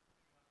with.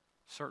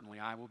 Certainly,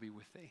 I will be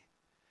with thee.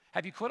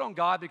 Have you quit on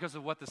God because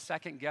of what the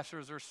second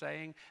guessers are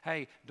saying?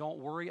 Hey, don't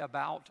worry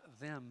about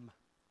them.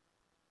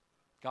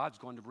 God's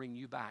going to bring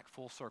you back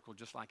full circle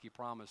just like he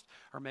promised.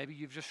 Or maybe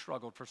you've just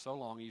struggled for so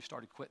long and you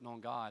started quitting on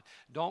God.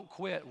 Don't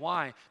quit.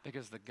 Why?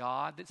 Because the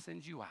God that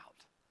sends you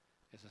out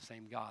is the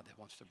same God that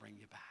wants to bring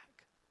you back.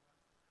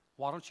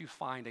 Why don't you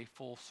find a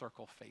full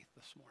circle faith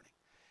this morning?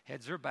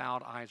 Heads are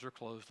bowed, eyes are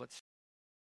closed. Let's